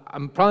 but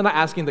I'm probably not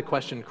asking the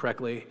question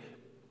correctly.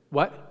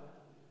 What?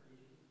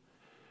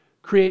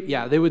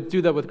 Yeah, they would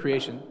do that with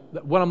creation.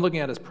 What I'm looking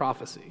at is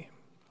prophecy,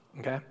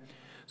 okay?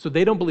 So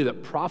they don't believe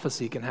that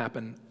prophecy can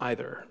happen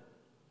either,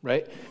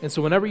 right? And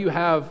so whenever you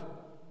have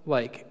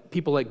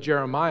people like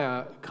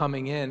Jeremiah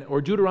coming in, or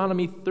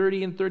Deuteronomy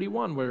 30 and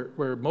 31,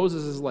 where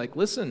Moses is like,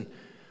 listen,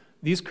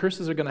 these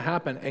curses are going to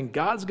happen, and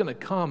God's going to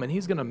come, and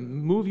he's going to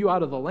move you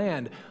out of the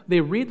land.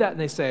 They read that, and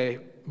they say,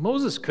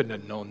 Moses couldn't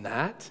have known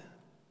that.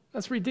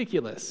 That's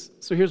ridiculous.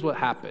 So here's what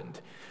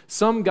happened.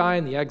 Some guy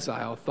in the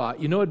exile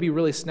thought, it'd be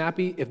really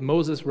snappy if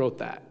Moses wrote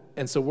that.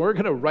 And so we're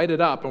going to write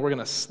it up, and we're going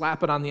to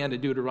slap it on the end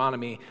of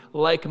Deuteronomy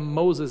like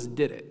Moses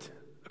did it,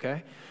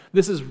 okay?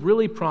 This is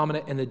really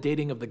prominent in the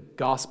dating of the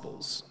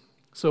Gospels.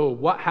 So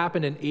what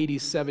happened in AD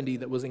 70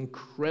 that was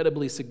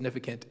incredibly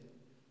significant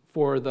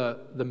for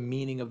the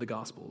meaning of the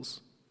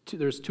Gospels?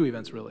 There's two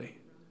events, really.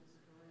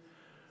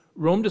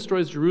 Rome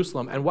destroys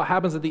Jerusalem, and what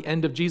happens at the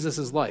end of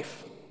Jesus'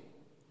 life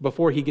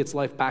before he gets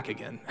life back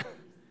again?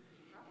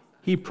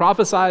 He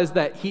prophesies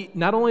that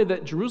not only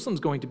that Jerusalem's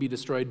going to be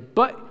destroyed,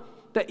 but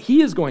that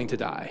he is going to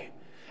die.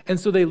 And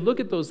so they look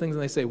at those things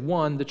and they say,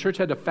 one, the church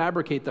had to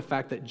fabricate the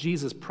fact that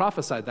Jesus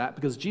prophesied that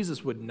because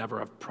Jesus would never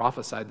have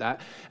prophesied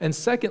that. And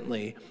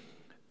secondly,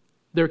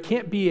 there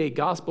can't be a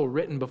gospel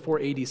written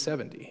before AD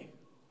 70.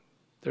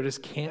 There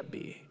just can't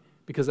be,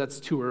 because that's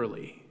too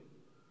early.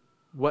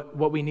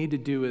 What we need to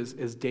do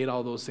is date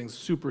all those things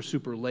super,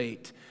 super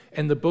late.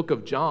 And the book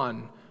of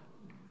John,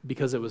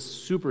 because it was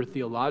super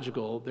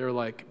theological, they're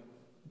like,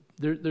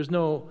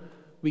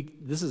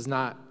 this is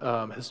not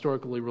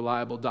historically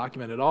reliable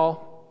document at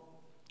all.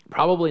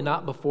 Probably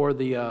not before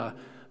the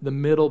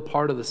middle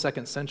part of the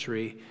 2nd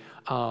century,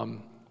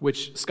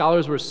 which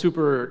scholars were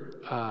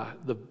super,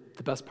 the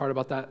best part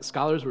about that,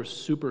 scholars were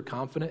super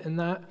confident in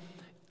that.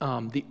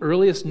 The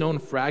earliest known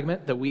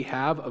fragment that we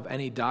have of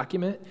any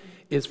document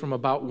is from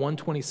about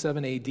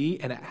 127 AD,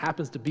 and it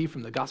happens to be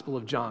from the Gospel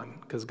of John,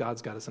 because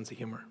God's got a sense of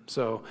humor.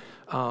 So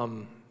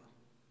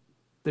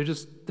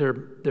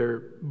they're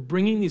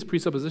bringing these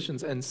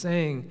presuppositions and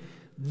saying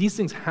these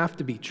things have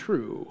to be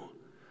true.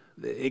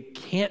 It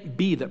can't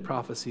be that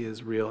prophecy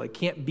is real. It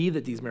can't be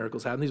that these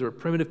miracles happen. These were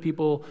primitive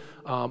people,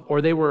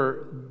 or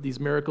these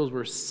miracles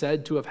were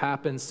said to have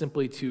happened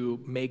simply to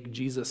make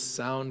Jesus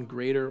sound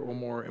greater or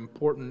more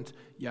important,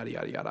 yada,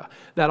 yada, yada.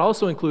 That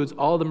also includes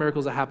all the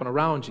miracles that happen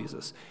around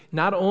Jesus.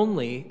 Not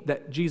only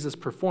that Jesus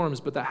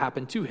performs, but that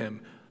happened to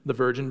him. The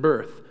virgin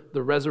birth,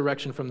 the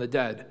resurrection from the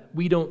dead.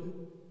 We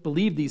don't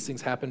believe these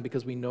things happen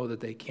because we know that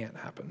they can't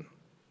happen.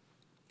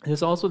 And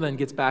this also then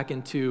gets back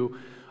into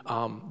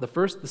the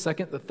first, the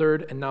second, the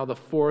third, and now the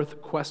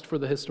fourth quest for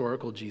the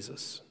historical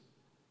Jesus.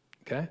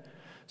 Okay?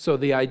 So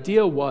the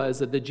idea was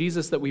that the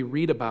Jesus that we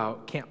read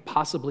about can't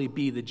possibly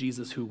be the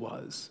Jesus who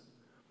was.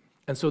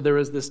 And so there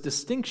is this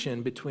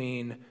distinction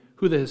between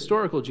who the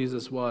historical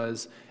Jesus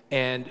was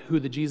and who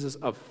the Jesus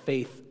of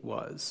faith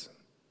was.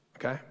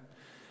 Okay?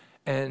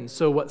 And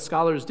so what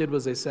scholars did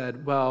was they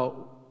said,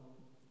 well,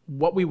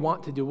 what we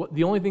want to do,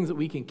 the only things that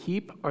we can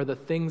keep are the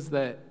things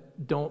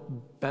that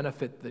don't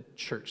benefit the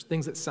church,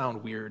 things that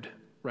sound weird,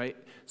 right?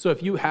 So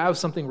if you have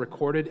something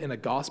recorded in a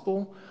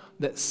gospel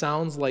that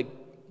sounds like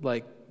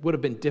would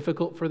have been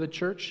difficult for the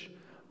church,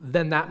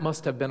 then that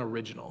must have been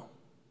original.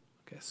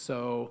 Okay,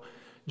 so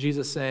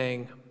Jesus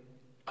saying,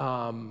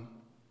 the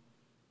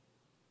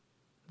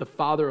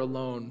Father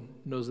alone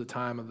knows the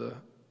time of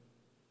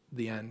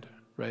the end,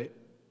 right?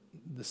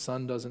 The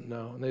Son doesn't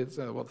know. And they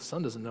say, well, the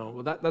Son doesn't know.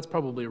 Well, that's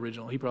probably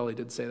original. He probably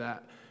did say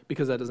that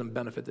because that doesn't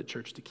benefit the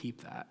church to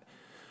keep that.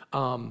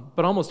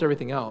 But almost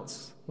everything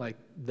else, like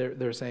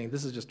they're saying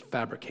this is just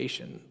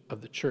fabrication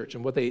of the church.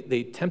 And what they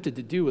attempted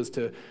to do was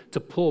to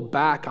pull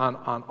back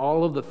on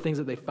all of the things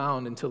that they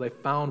found until they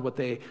found what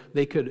they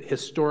could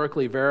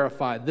historically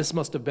verify. This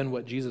must have been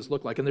what Jesus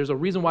looked like. And there's a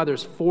reason why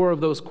there's 4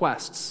 of those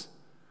quests,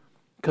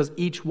 because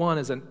each one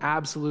is an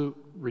absolute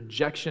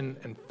rejection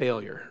and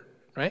failure,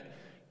 right?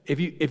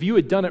 If you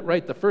had done it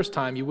right the first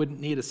time, you wouldn't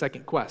need a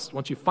second quest.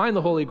 Once you find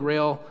the Holy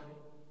Grail,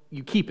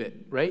 you keep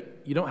it, right?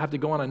 You don't have to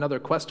go on another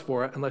quest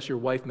for it unless your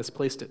wife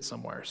misplaced it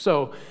somewhere.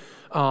 So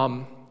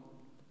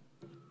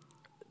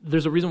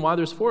there's a reason why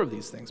there's 4 of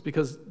these things,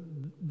 because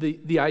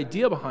the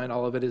idea behind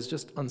all of it is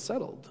just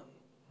unsettled.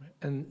 Right?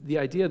 And the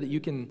idea that you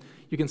can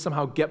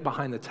somehow get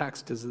behind the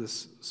text is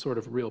this sort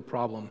of real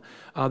problem.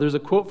 There's a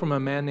quote from a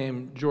man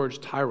named George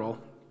Tyrrell.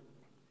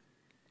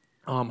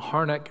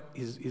 Harnack,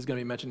 he's going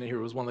to be mentioned here,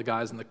 was one of the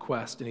guys in the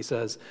quest, and he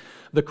says,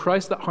 "The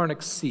Christ that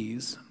Harnack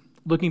sees,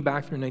 looking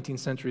back through 19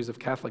 centuries of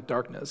Catholic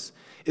darkness,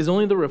 is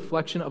only the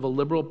reflection of a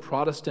liberal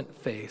Protestant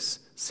face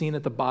seen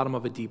at the bottom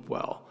of a deep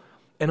well."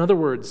 In other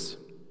words,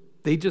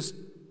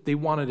 they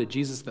wanted a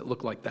Jesus that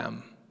looked like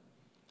them.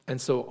 And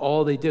so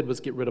all they did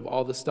was get rid of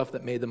all the stuff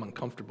that made them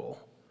uncomfortable,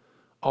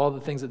 all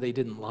the things that they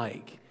didn't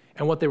like.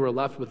 And what they were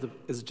left with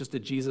is just a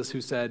Jesus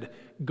who said,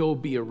 go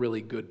be a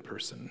really good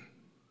person,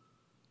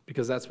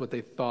 because that's what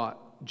they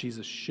thought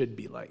Jesus should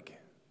be like.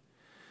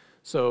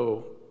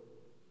 So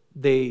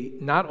they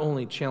not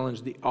only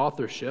challenged the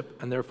authorship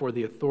and therefore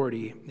the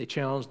authority, they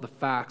challenged the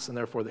facts and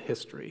therefore the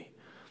history.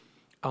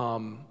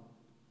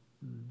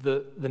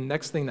 The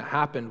next thing that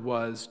happened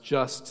was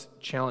just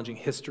challenging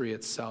history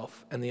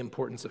itself and the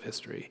importance of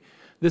history.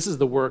 This is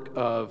the work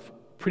of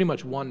pretty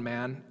much one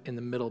man in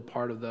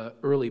the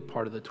early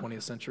part of the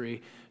 20th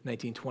century,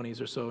 1920s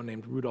or so,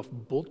 named Rudolf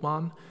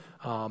Bultmann.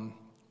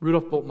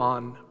 Rudolf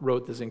Bultmann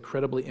wrote this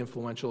incredibly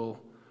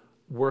influential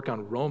work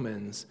on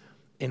Romans,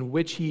 in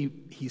which he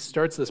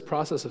starts this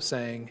process of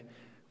saying,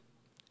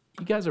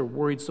 you guys are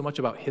worried so much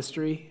about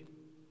history.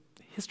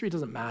 History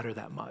doesn't matter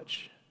that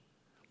much.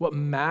 What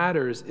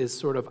matters is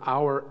sort of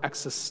our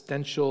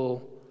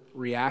existential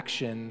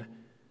reaction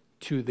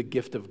to the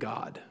gift of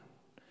God.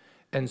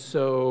 And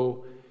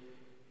so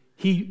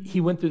he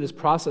went through this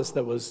process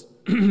that was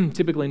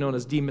typically known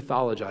as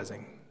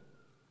demythologizing,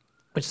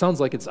 which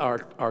sounds like it's our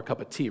cup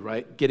of tea,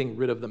 right? Getting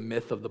rid of the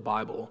myth of the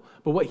Bible.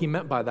 But what he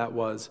meant by that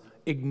was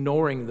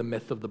ignoring the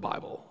myth of the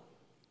Bible,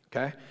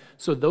 okay?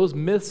 So those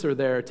myths are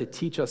there to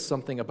teach us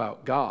something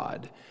about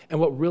God, and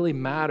what really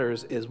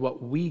matters is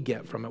what we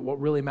get from it. What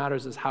really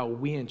matters is how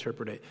we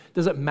interpret it.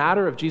 Does it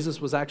matter if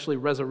Jesus was actually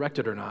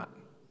resurrected or not?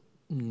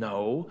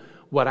 No.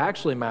 What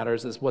actually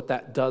matters is what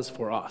that does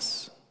for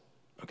us,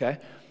 okay?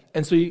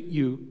 And so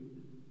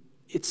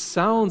it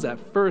sounds at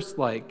first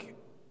like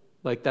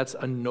that's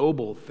a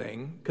noble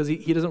thing, because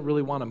he doesn't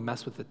really want to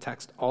mess with the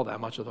text all that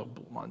much, although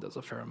Bultmann does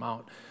a fair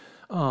amount.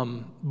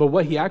 But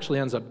what he actually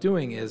ends up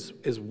doing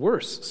is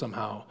worse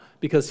somehow,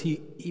 because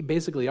he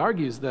basically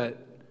argues that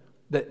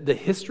the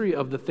history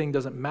of the thing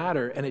doesn't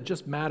matter, and it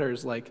just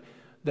matters like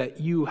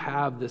that you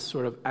have this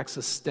sort of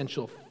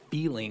existential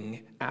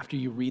feeling after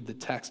you read the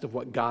text of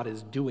what God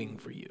is doing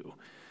for you.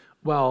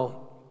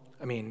 Well,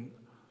 I mean,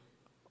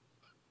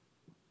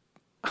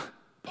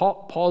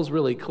 Paul's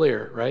really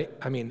clear, right?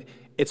 I mean,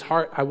 it's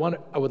hard. I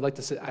would like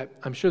to say,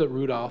 I'm sure that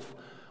Rudolph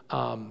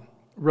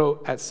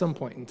wrote at some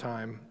point in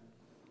time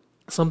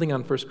something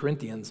on 1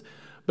 Corinthians,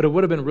 but it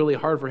would have been really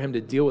hard for him to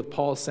deal with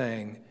Paul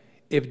saying,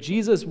 if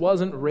Jesus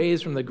wasn't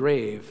raised from the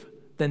grave,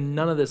 then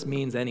none of this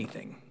means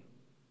anything,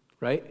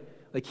 right?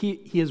 Like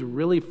he is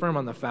really firm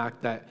on the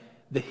fact that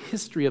the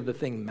history of the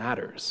thing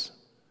matters.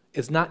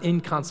 It's not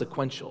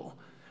inconsequential.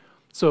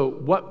 So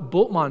what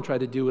Bultmann tried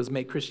to do was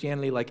make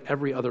Christianity like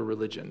every other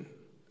religion.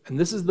 And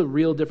this is the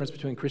real difference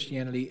between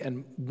Christianity,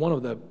 and one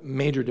of the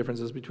major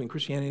differences between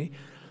Christianity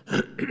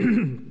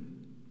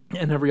and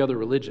every other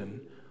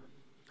religion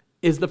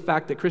is the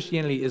fact that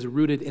Christianity is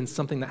rooted in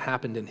something that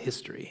happened in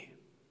history,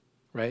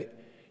 right?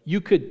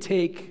 You could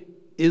take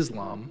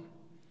Islam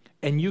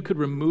and you could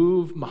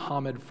remove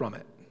Muhammad from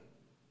it.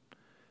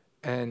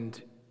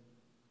 And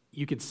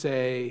you could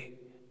say,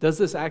 does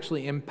this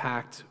actually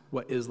impact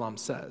what Islam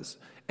says?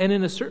 And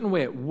in a certain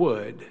way it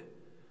would,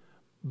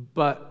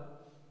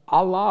 but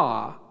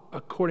Allah,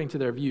 according to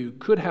their view,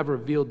 could have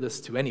revealed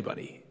this to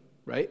anybody,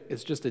 right?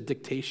 It's just a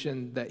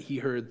dictation that he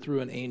heard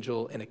through an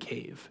angel in a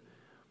cave.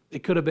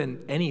 It could have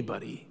been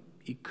anybody.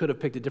 He could have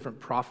picked a different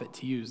prophet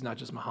to use, not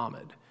just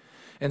Muhammad.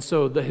 And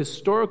so the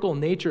historical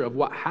nature of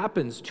what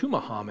happens to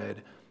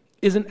Muhammad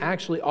isn't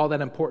actually all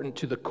that important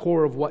to the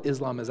core of what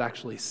Islam is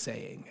actually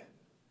saying.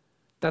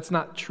 That's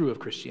not true of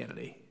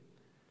Christianity.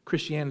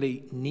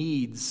 Christianity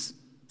needs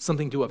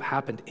something to have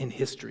happened in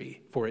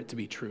history for it to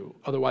be true.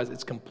 Otherwise,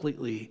 it's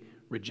completely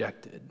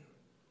rejected.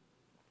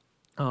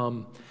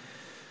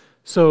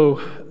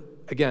 So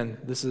again,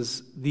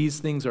 these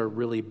things are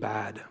really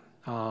bad.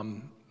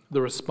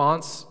 The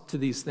response to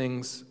these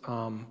things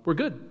were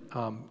good.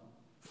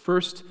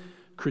 First,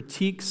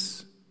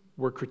 critiques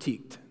were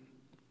critiqued,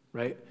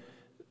 right?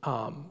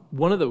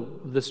 One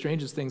of the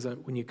strangest things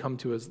that when you come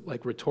to is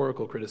like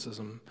rhetorical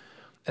criticism,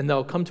 and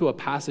they'll come to a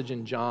passage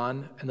in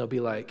John and they'll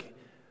be like,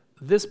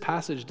 this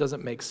passage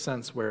doesn't make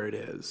sense where it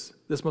is.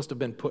 This must have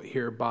been put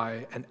here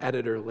by an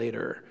editor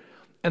later.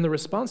 And the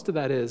response to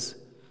that is,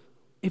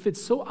 if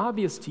it's so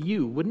obvious to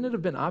you, wouldn't it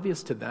have been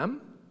obvious to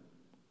them?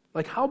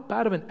 Like, how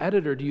bad of an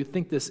editor do you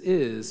think this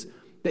is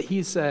that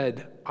he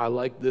said, I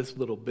like this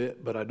little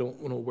bit, but I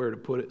don't know where to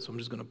put it, so I'm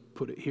just going to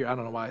put it here. I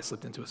don't know why I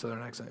slipped into a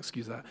southern accent,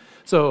 excuse that.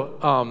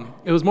 So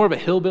it was more of a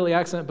hillbilly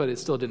accent, but it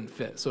still didn't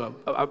fit. So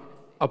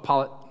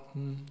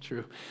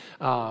true.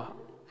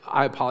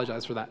 I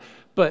apologize for that.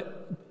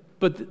 But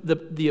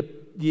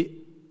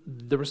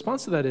the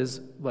response to that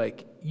is,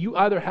 like, you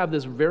either have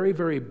this very,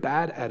 very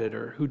bad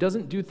editor who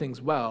doesn't do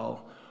things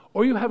well,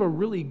 or you have a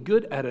really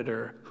good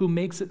editor who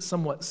makes it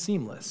somewhat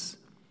seamless.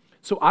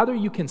 So either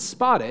you can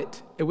spot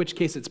it, in which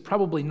case it's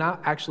probably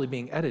not actually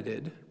being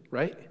edited,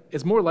 right?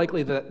 It's more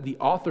likely that the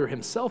author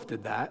himself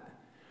did that,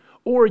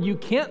 or you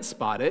can't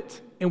spot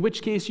it, in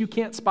which case you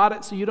can't spot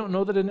it so you don't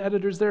know that an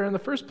editor's there in the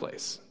first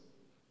place.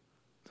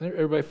 Is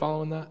everybody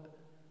following that?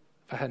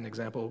 If I had an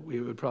example, it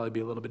would probably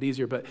be a little bit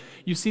easier, but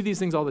you see these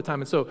things all the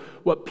time. And so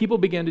what people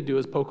began to do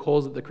is poke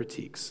holes at the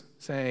critiques,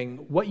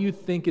 saying what you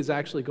think is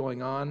actually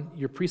going on,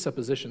 your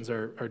presuppositions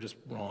are just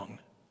wrong.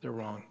 They're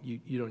wrong.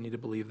 You don't need to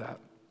believe that.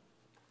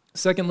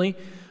 Secondly,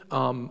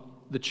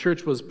 the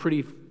church was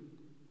pretty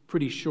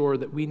sure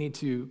that we need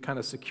to kind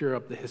of secure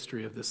up the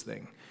history of this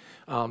thing.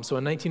 So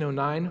in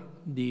 1909,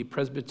 the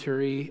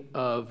Presbytery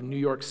of New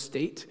York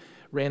State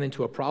ran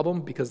into a problem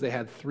because they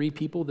had 3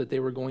 people that they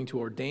were going to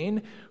ordain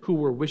who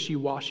were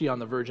wishy-washy on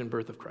the virgin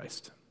birth of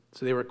Christ.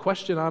 So they were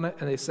questioned on it,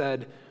 and they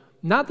said,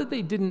 not that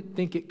they didn't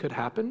think it could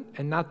happen,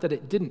 and not that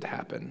it didn't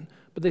happen,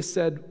 but they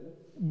said,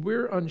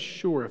 we're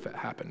unsure if it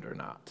happened or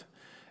not.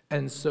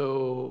 And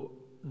so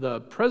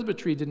the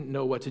presbytery didn't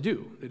know what to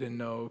do. They didn't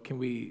know, can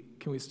we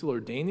still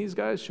ordain these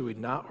guys? Should we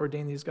not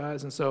ordain these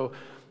guys? And so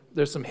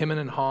there's some hemming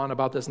and hawing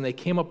about this, and they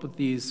came up with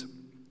these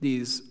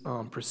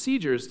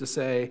procedures to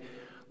say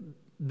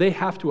they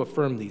have to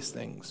affirm these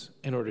things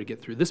in order to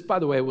get through. This, by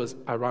the way, was,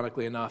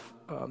 ironically enough,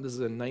 this is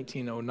in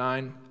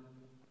 1909.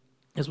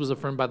 This was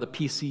affirmed by the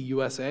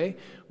PCUSA,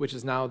 which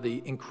is now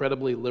the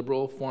incredibly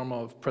liberal form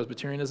of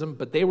Presbyterianism,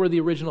 but they were the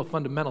original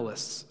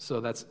fundamentalists,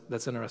 so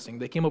that's interesting.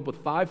 They came up with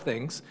 5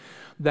 things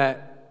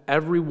that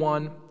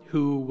everyone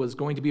who was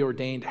going to be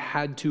ordained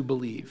had to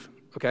believe,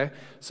 okay?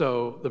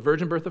 So the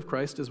virgin birth of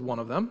Christ is one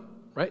of them,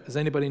 right? Does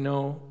anybody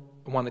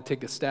want to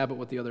take a stab at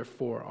what the other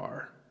 4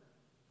 are?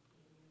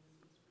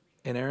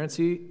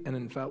 Inerrancy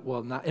and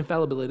not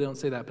infallibility, they don't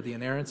say that, but the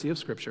inerrancy of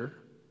Scripture.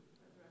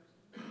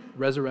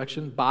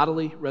 resurrection,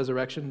 bodily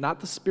resurrection,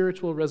 not the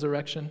spiritual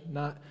resurrection,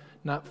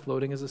 not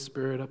floating as a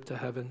spirit up to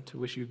heaven to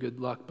wish you good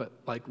luck, but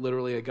like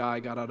literally a guy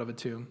got out of a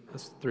tomb.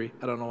 That's 3.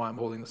 I don't know why I'm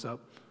holding this up.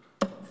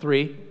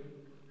 3.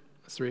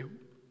 That's 3.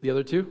 The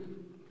other 2?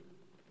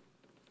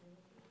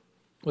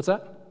 What's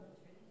that?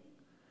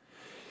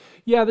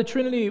 Yeah, the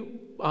Trinity.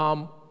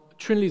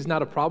 Trinity is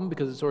not a problem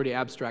because it's already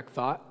abstract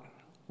thought,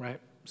 right?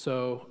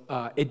 So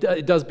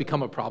it does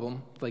become a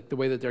problem. Like the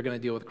way that they're going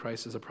to deal with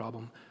Christ is a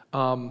problem.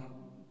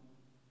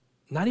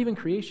 Not even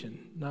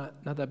creation,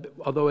 not that.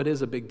 Although it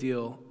is a big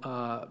deal,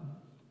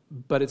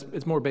 but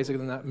it's more basic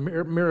than that.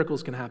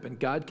 Miracles can happen.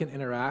 God can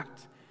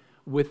interact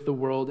with the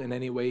world in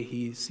any way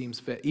He seems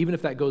fit, even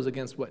if that goes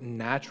against what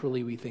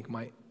naturally we think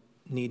might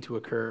need to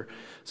occur.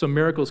 So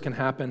miracles can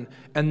happen,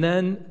 and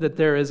then that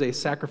there is a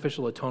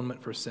sacrificial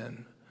atonement for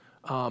sin.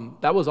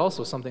 That was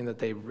also something that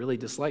they really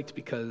disliked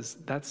because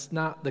that's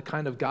not the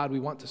kind of God we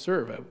want to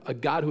serve. A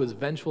God who is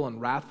vengeful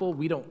and wrathful,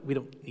 we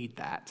don't need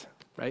that,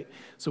 right?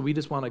 So we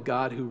just want a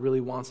God who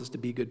really wants us to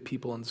be good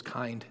people and is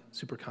kind,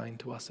 super kind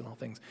to us in all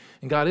things.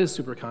 And God is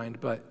super kind,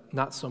 but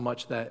not so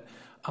much that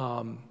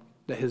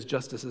His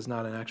justice is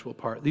not an actual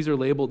part. These are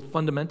labeled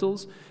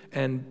fundamentals,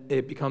 and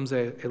it becomes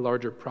a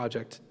larger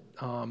project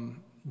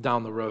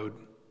down the road.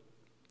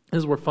 This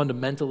is where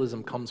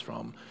fundamentalism comes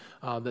from.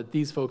 That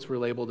these folks were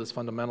labeled as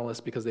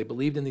fundamentalists because they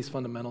believed in these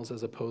fundamentals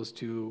as opposed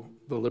to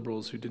the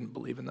liberals who didn't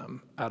believe in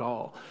them at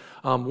all.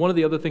 One of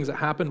the other things that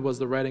happened was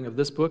the writing of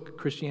this book,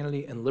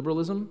 Christianity and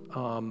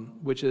Liberalism,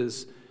 which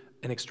is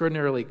an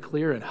extraordinarily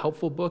clear and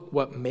helpful book.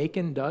 What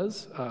Macon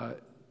does,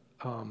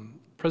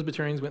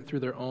 Presbyterians went through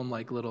their own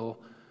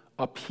little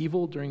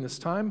upheaval during this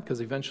time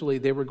because eventually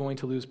they were going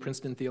to lose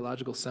Princeton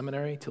Theological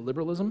Seminary to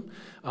liberalism,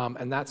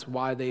 and that's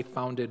why they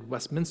founded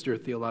Westminster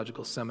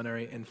Theological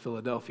Seminary in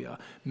Philadelphia.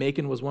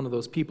 Macon was one of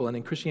those people, and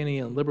in Christianity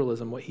and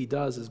Liberalism, what he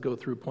does is go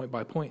through point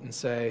by point and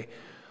say,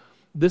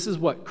 this is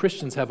what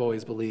Christians have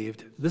always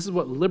believed. This is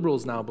what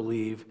liberals now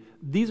believe.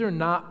 These are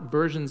not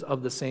versions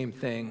of the same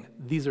thing.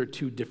 These are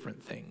 2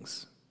 different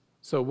things.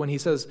 So when he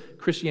says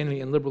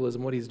Christianity and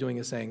liberalism, what he's doing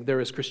is saying there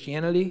is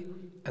Christianity,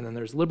 and then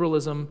there's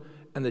liberalism,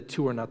 and the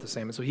 2 are not the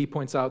same. And so he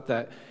points out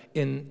that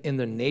in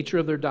the nature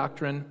of their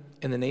doctrine,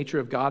 in the nature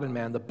of God and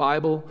man, the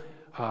Bible,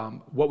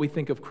 what we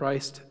think of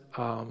Christ,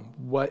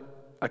 what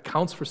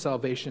accounts for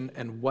salvation,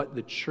 and what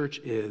the church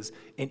is,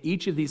 in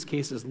each of these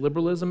cases,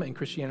 liberalism and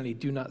Christianity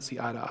do not see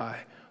eye to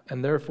eye.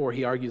 And therefore,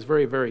 he argues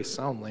very, very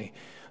soundly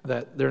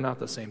that they're not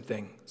the same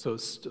thing. So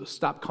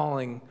stop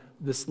calling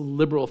this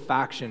liberal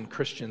faction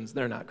Christians.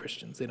 They're not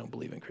Christians. They don't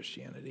believe in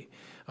Christianity,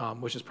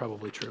 which is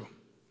probably true.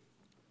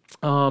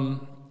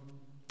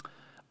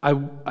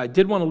 I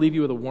did want to leave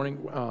you with a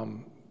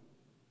warning.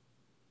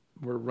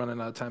 We're running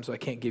out of time, so I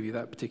can't give you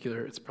that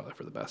particular. It's probably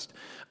for the best.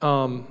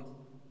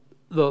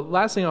 The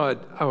last thing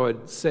I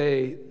would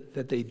say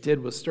that they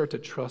did was start to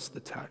trust the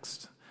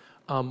text.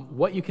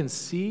 What you can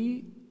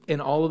see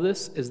in all of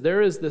this is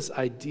there is this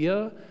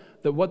idea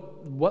that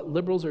what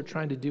liberals are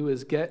trying to do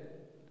is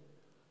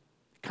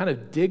kind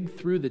of dig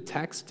through the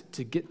text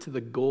to get to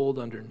the gold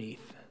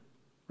underneath,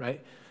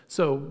 right?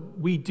 So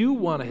we do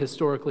want to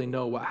historically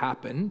know what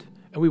happened,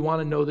 and we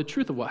want to know the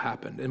truth of what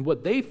happened. And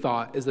what they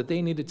thought is that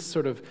they needed to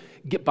sort of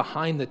get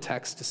behind the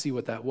text to see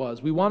what that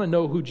was. We want to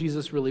know who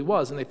Jesus really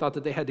was, and they thought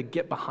that they had to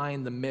get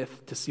behind the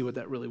myth to see what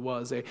that really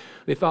was.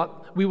 They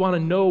thought we want to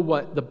know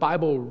what the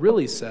Bible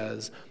really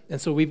says,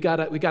 and so we've got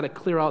to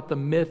clear out the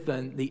myth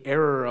and the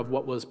error of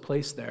what was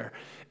placed there.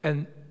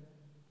 And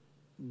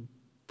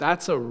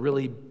that's a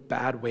really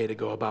bad way to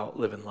go about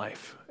living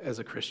life as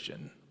a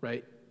Christian,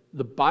 right?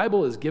 The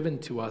Bible is given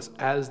to us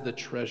as the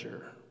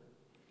treasure.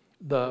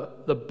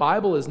 The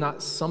Bible is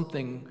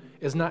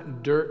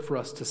not dirt for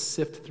us to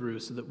sift through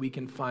so that we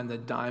can find the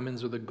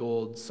diamonds or the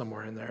gold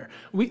somewhere in there.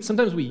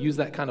 Sometimes we use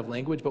that kind of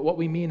language, but what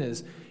we mean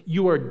is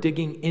you are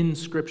digging in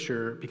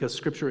Scripture because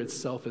Scripture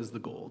itself is the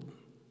gold,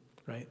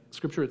 right?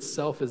 Scripture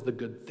itself is the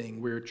good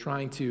thing. We're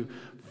trying to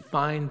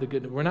find the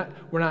good. We're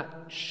not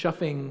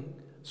shuffling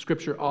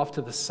Scripture off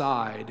to the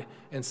side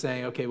and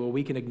saying, okay, well,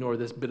 we can ignore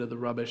this bit of the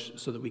rubbish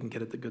so that we can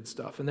get at the good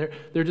stuff. And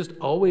they're just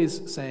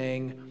always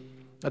saying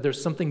that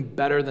there's something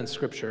better than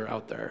Scripture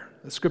out there.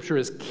 The Scripture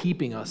is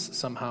keeping us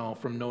somehow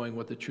from knowing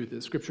what the truth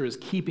is. Scripture is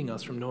keeping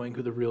us from knowing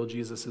who the real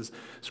Jesus is.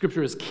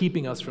 Scripture is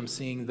keeping us from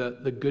seeing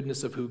the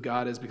goodness of who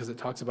God is because it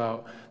talks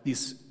about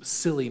these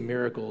silly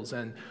miracles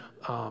and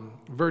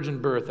virgin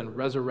birth and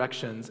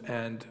resurrections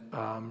and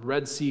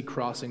Red Sea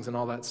crossings and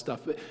all that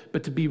stuff.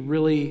 But to be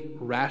really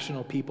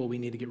rational people, we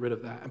need to get rid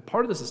of that. And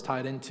part of this is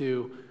tied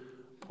into,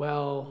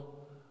 well,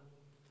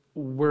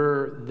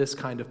 we're this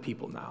kind of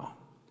people now.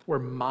 We're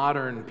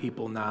modern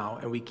people now,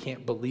 and we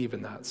can't believe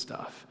in that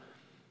stuff.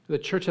 The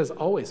church has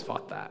always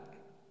fought that,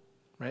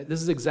 right?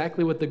 This is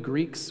exactly what the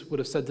Greeks would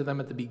have said to them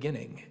at the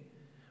beginning.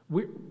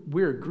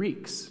 We're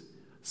Greeks.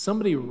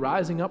 Somebody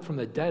rising up from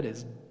the dead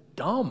is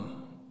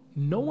dumb.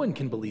 No one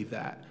can believe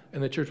that.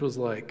 And the church was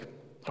like,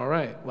 all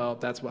right, well,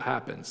 that's what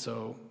happened,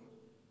 so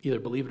either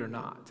believe it or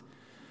not.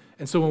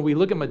 And so when we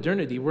look at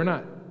modernity, we're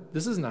not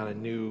this is not a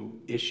new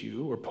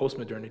issue, or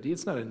postmodernity.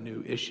 It's not a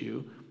new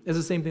issue. It's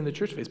the same thing the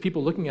church faced.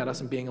 People looking at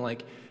us and being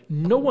like,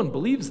 no one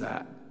believes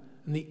that.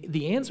 And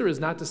the answer is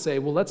not to say,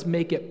 well, let's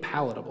make it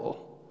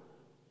palatable,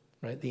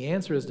 right? The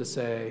answer is to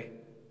say,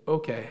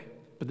 okay,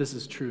 but this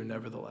is true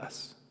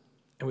nevertheless.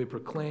 And we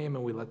proclaim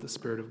and we let the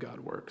Spirit of God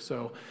work.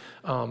 So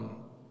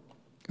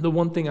the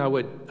one thing I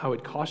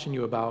would caution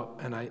you about,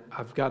 and I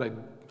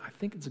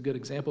think it's a good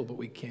example, but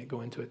we can't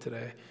go into it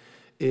today,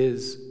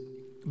 is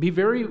be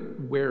very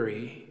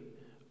wary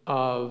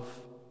of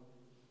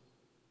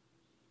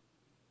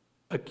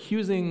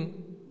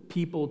accusing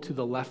people to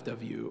the left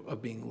of you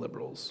of being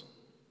liberals,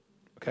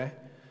 okay?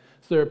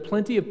 So there are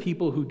plenty of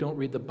people who don't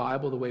read the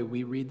Bible the way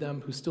we read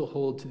them, who still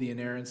hold to the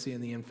inerrancy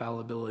and the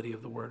infallibility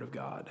of the Word of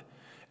God.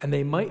 And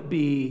they might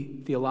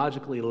be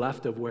theologically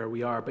left of where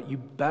we are, but you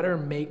better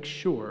make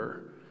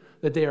sure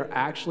that they are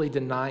actually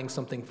denying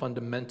something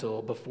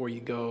fundamental before you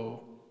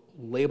go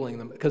labeling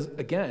them. Because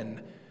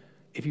again,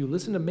 if you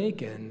listen to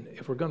Macon,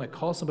 if we're going to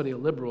call somebody a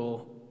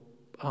liberal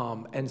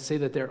and say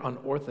that they're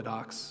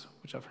unorthodox,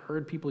 which I've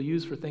heard people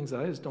use for things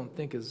that I just don't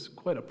think is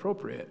quite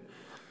appropriate,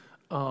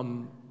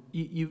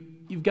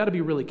 you've got to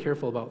be really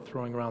careful about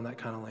throwing around that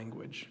kind of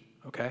language,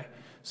 okay?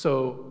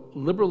 So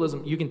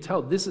liberalism, you can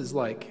tell these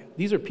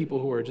are people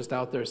who are just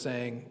out there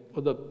saying,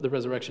 well, the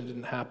resurrection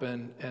didn't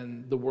happen,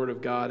 and the Word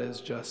of God is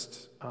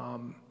just,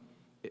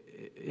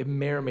 it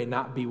may or may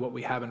not be what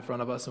we have in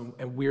front of us,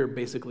 and we're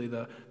basically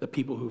the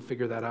people who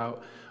figure that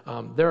out.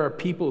 There are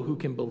people who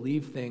can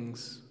believe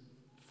things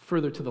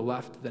further to the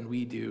left than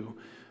we do,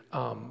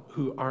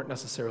 who aren't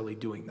necessarily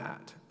doing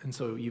that. And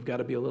so you've got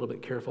to be a little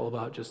bit careful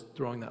about just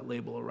throwing that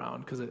label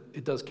around, because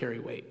it does carry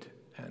weight.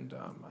 And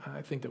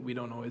I think that we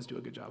don't always do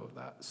a good job of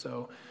that.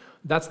 So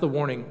that's the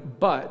warning.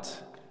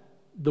 But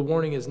the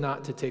warning is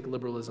not to take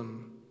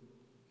liberalism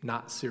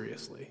not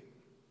seriously.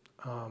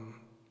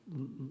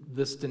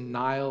 This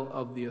denial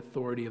of the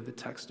authority of the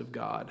text of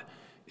God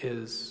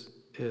is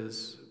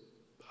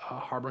a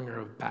harbinger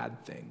of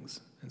bad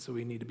things. And so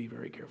we need to be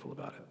very careful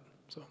about it.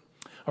 So,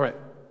 all right,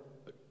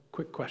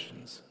 quick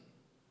questions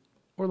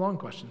or long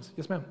questions.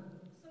 Yes, ma'am.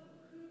 So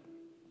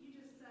you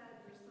just said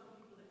there's some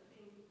people that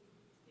think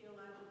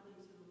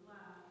theologically to the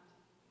left,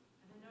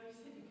 and I know you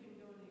said you couldn't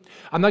go into.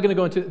 I'm not going to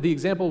go into the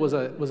example was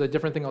a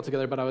different thing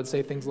altogether, but I would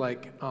say things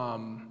like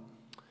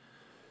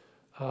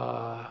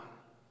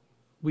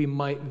we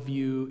might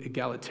view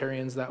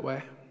egalitarians that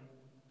way,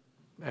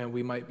 and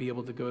we might be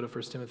able to go to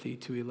 1 Timothy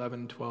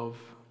 2:11, 12,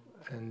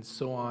 and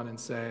so on, and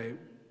say,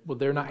 well,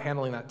 they're not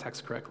handling that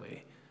text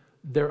correctly.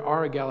 There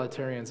are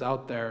egalitarians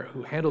out there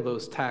who handle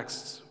those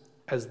texts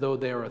as though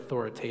they are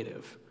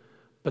authoritative,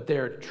 but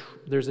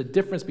there's a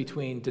difference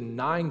between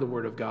denying the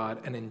Word of God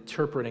and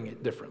interpreting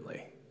it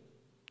differently,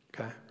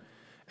 okay?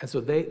 And so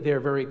they are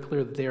very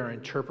clear that they are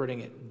interpreting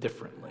it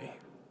differently.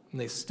 And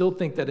they still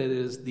think that it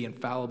is the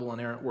infallible,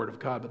 inerrant Word of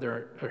God, but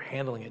they're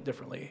handling it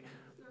differently. Is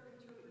their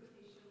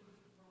interpretation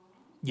wrong?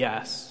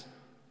 Yes.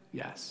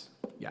 Yeah.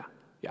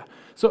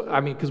 So,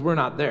 I mean, because we're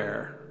not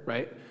there,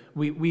 right?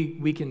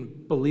 We can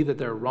believe that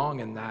they're wrong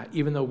in that,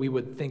 even though we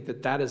would think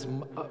that is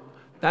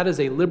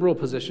a liberal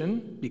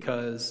position,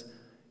 because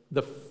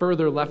the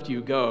further left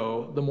you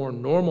go, the more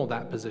normal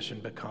that position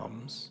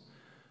becomes.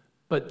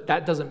 But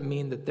that doesn't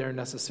mean that they're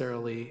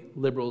necessarily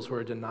liberals who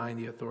are denying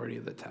the authority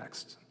of the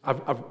text. It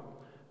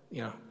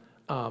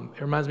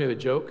reminds me of a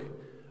joke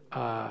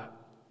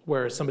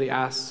where somebody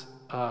asks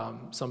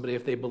somebody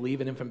if they believe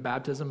in infant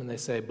baptism, and they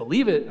say,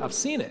 "Believe it? I've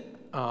seen it."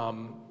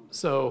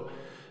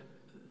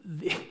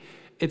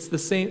 It's the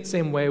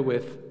same way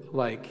with,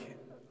 like,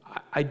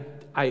 I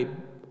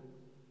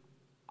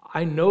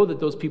know that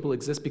those people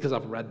exist because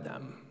I've read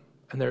them,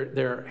 and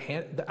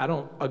I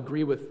don't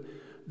agree with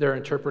their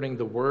interpreting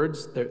the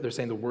words. They're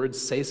saying the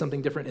words say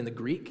something different in the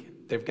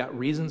Greek. They've got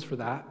reasons for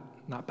that.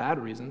 Not bad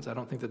reasons. I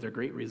don't think that they're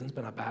great reasons,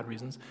 but not bad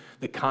reasons.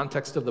 The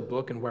context of the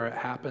book and where it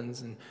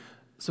happens. And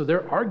so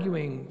they're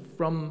arguing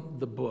from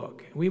the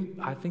book.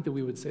 I think that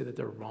we would say that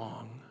they're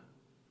wrong.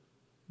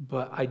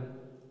 But I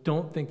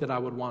don't think that I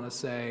would want to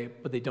say,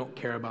 but they don't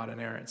care about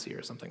inerrancy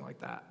or something like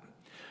that.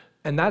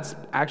 And that's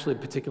actually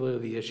particularly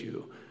the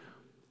issue.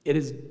 It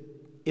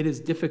is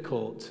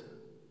difficult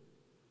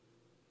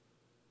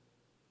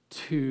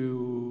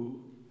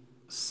to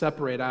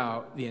separate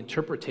out the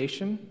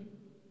interpretation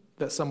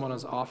that someone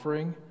is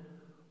offering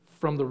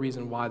from the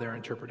reason why they're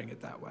interpreting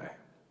it that way.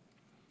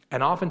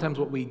 And oftentimes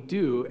what we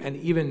do, and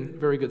even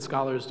very good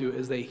scholars do,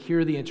 is they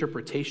hear the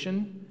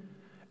interpretation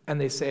and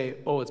they say,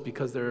 oh, it's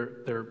because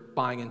they're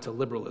buying into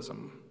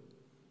liberalism.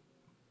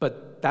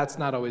 But that's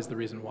not always the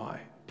reason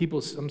why.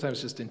 People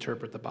sometimes just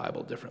interpret the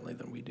Bible differently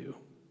than we do.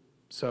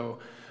 So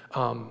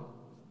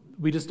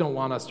we just don't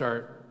want to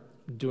start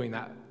doing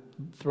that,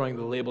 throwing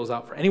the labels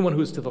out for anyone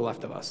who's to the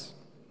left of us.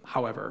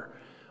 However,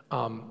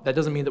 that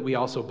doesn't mean that we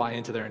also buy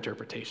into their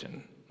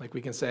interpretation. Like,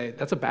 we can say,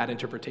 that's a bad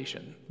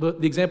interpretation. The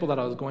example that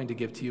I was going to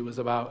give to you was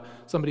about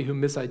somebody who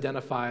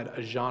misidentified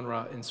a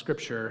genre in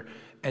Scripture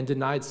and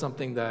denied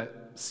something that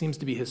seems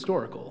to be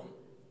historical.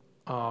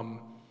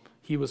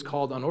 He was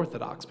called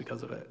unorthodox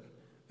because of it.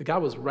 The guy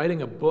was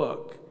writing a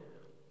book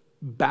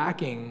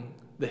backing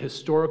the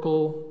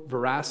historical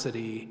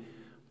veracity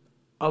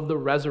of the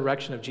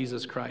resurrection of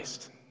Jesus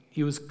Christ.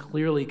 He was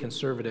clearly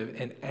conservative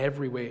in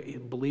every way. He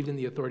believed in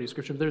the authority of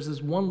Scripture. But there's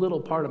this one little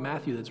part of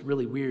Matthew that's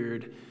really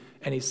weird,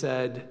 and he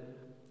said,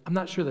 I'm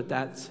not sure that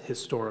that's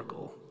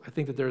historical. I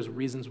think that there's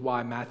reasons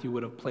why Matthew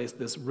would have placed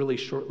this really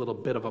short little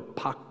bit of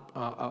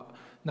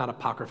not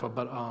apocrypha,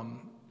 but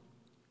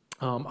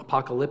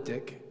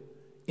apocalyptic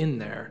in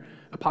there.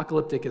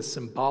 Apocalyptic is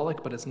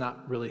symbolic, but it's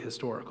not really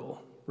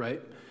historical,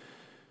 right?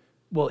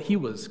 Well, he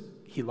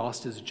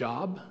lost his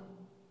job.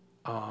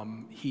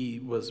 He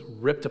was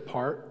ripped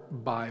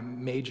apart by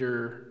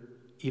major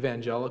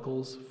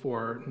evangelicals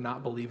for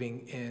not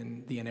believing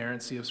in the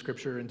inerrancy of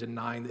Scripture and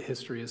denying that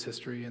history is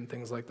history and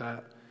things like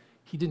that.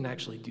 He didn't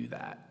actually do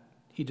that.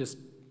 He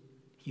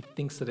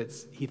thinks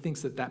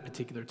that that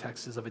particular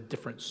text is of a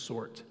different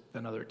sort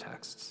than other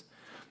texts.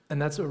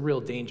 And that's a real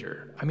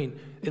danger. I mean,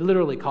 it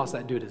literally cost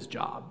that dude his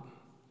job.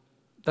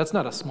 That's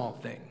not a small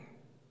thing.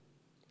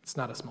 It's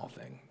not a small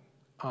thing.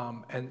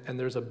 And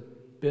there's a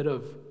bit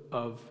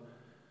of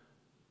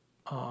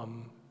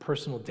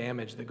personal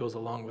damage that goes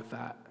along with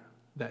that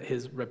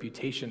his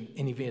reputation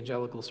in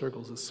evangelical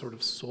circles is sort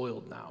of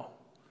soiled now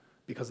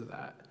because of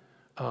that.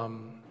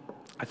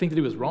 I think that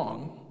he was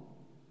wrong,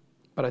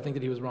 but I think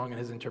that he was wrong in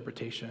his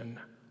interpretation,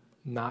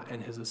 not in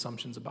his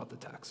assumptions about the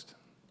text.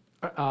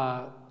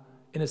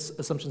 In his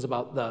assumptions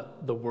about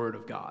the Word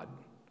of God.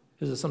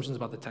 His assumptions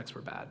about the text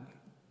were bad.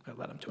 That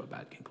led him to a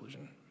bad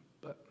conclusion.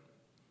 But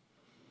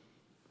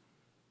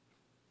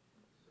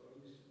so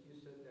you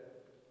said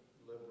that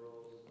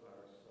liberals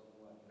are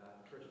somewhat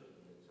not Christian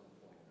at some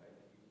point, right?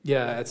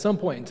 yeah, at some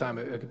point in time,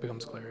 it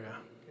becomes clear, yeah.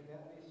 Can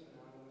that be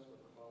synonymous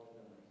with calling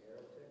them a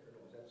heretic,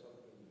 or is that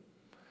something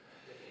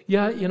different?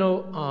 Yeah,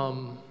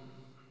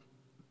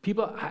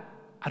 people,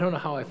 I don't know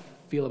how I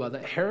feel about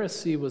that.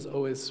 Heresy was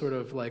always sort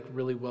of like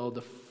really well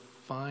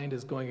defined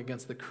as going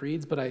against the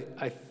creeds, but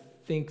I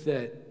think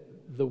that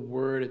the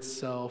word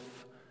itself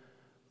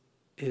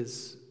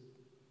is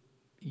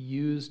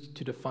used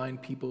to define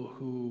people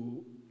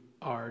who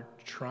are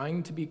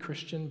trying to be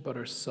Christian but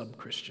are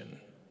sub-Christian.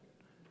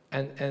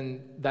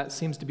 And that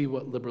seems to be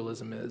what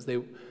liberalism is. They,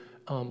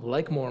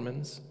 like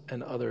Mormons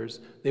and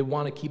others, they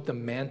want to keep the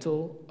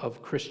mantle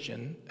of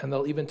Christian, and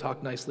they'll even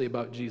talk nicely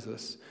about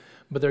Jesus,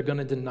 but they're going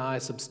to deny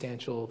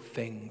substantial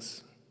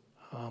things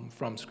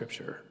from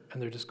Scripture, and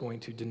they're just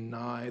going to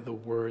deny the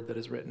word that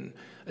is written.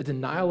 A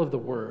denial of the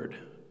word,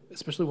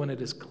 especially when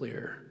it is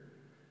clear,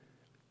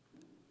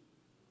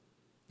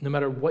 no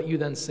matter what you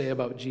then say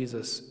about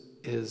Jesus,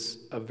 is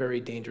a very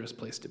dangerous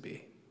place to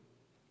be.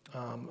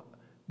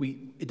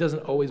 It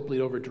doesn't always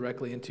bleed over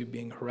directly into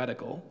being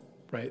heretical,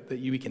 right? That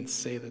we can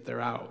say that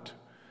they're out,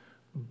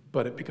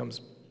 but it becomes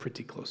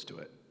pretty close to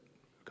it.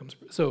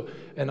 So,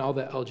 and all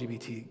the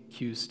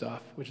LGBTQ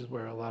stuff, which is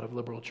where a lot of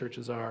liberal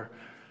churches are.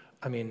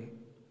 I mean,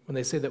 when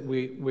they say that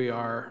we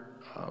are,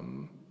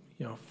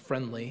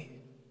 friendly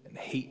and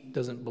hate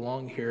doesn't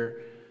belong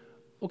here,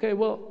 okay,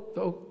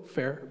 well,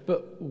 fair.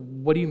 But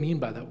what do you mean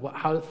by that?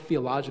 How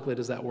theologically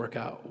does that work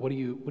out? What do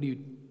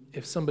you?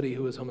 If somebody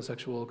who is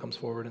homosexual comes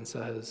forward and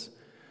says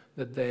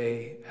that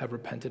they have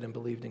repented and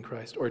believed in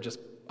Christ, or just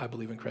I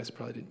believe in Christ,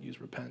 probably didn't use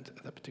repent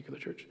at that particular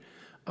church.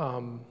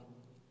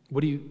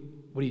 What do you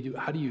do?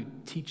 How do you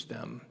teach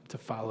them to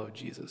follow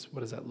Jesus?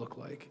 What does that look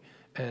like?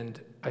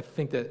 And I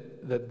think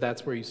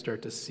that's where you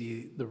start to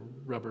see the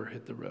rubber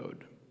hit the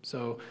road.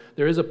 So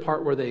there is a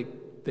part where they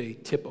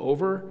tip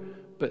over,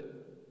 but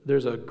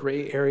there's a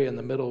gray area in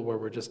the middle where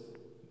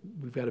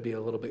we've got to be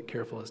a little bit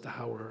careful as to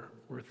how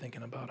we're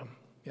thinking about them.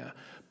 Yeah.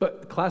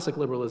 But classic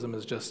liberalism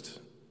is just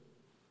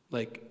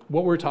like,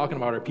 what we're talking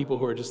about are people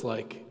who are just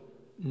like,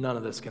 none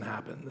of this can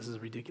happen. This is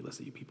ridiculous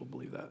that you people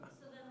believe that.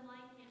 So then, like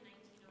in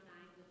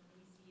 1909 with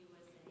VCUSA,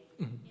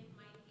 Mm-hmm. it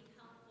might be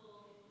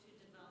helpful to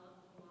develop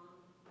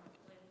along with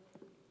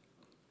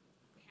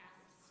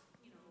past,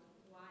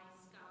 wise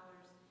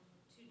scholars,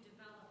 to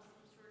develop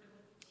some sort of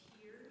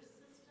tier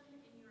system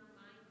in your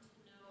mind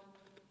to know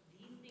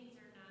these things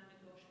are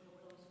non-negotiable,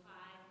 those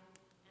five,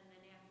 and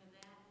then after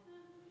that,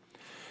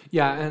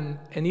 Yeah,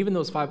 and even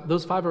those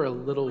five are a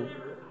little,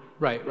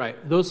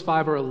 right. Those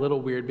five are a little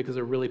weird because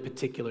they're really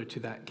particular to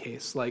that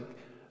case. Like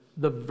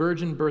the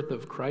virgin birth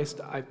of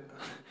Christ,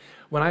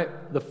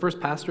 the first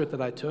pastorate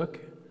that I took,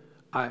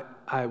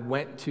 I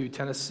went to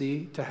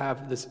Tennessee to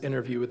have this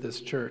interview with this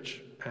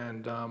church,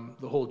 and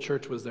the whole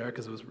church was there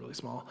because it was really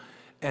small.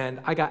 And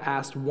I got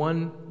asked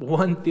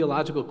one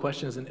theological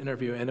question as an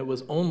interview, and it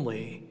was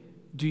only,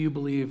 do you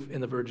believe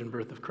in the virgin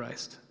birth of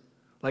Christ?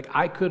 Like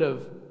I could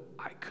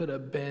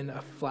have been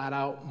a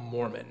flat-out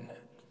Mormon,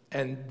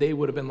 and they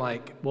would have been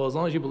like, well, as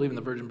long as you believe in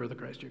the virgin birth of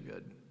Christ, you're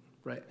good,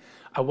 right?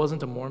 I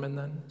wasn't a Mormon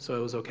then, so it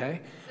was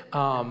okay.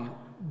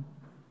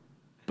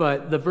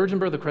 But the virgin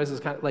birth of Christ is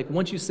kind of like,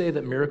 once you say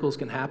that miracles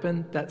can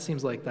happen, that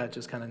seems like that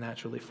just kind of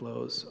naturally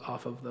flows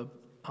off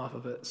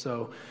of it.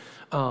 So,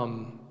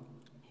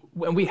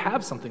 when we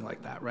have something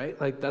like that,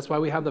 right? Like that's why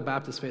we have the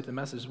Baptist faith and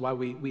message, why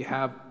we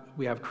have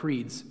have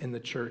creeds in the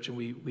church, and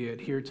we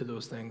adhere to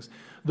those things.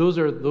 Those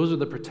are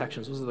the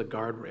protections. Those are the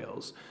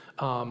guardrails.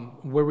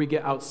 Where we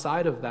get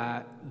outside of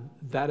that,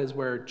 that is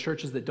where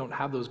churches that don't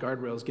have those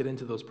guardrails get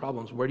into those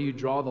problems. Where do you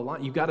draw the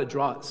line? You've got to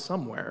draw it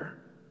somewhere,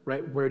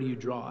 right? Where do you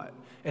draw it?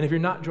 And if you're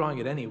not drawing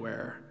it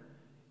anywhere,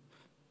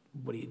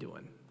 what are you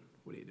doing?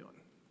 What are you doing?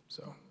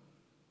 So,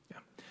 yeah.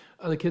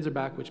 The kids are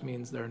back, which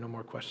means there are no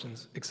more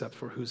questions except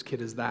for whose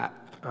kid is that?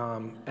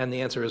 And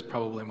the answer is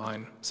probably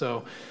mine.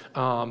 So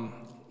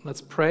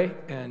let's pray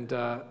and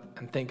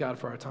thank God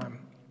for our time.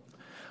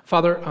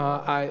 Father,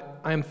 I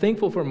am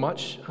thankful for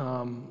much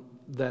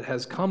that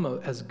has come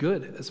as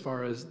good as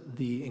far as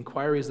the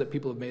inquiries that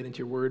people have made into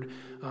your word.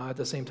 At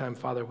the same time,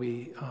 Father,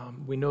 we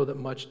know that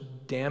much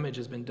damage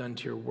has been done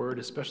to your word,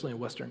 especially in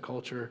Western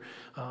culture,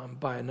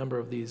 by a number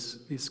of these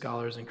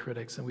scholars and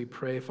critics. And we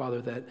pray,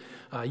 Father, that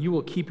you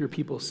will keep your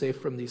people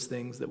safe from these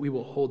things, that we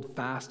will hold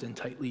fast and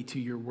tightly to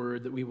your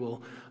word, that we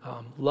will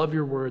love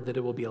your word, that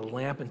it will be a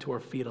lamp unto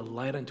our feet, a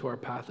light unto our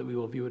path, that we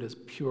will view it as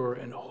pure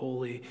and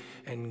holy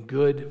and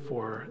good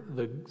for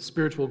the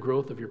spiritual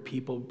growth of your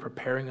people,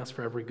 preparing us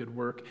for every good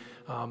work.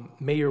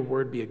 May your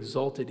word be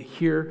exalted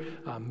here.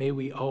 May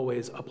we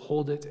always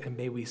uphold it, and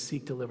may we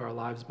seek to live our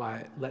lives by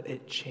it. Let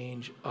it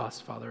change us,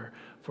 Father,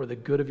 for the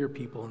good of your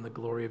people and the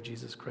glory of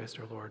Jesus Christ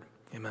our Lord.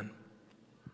 Amen.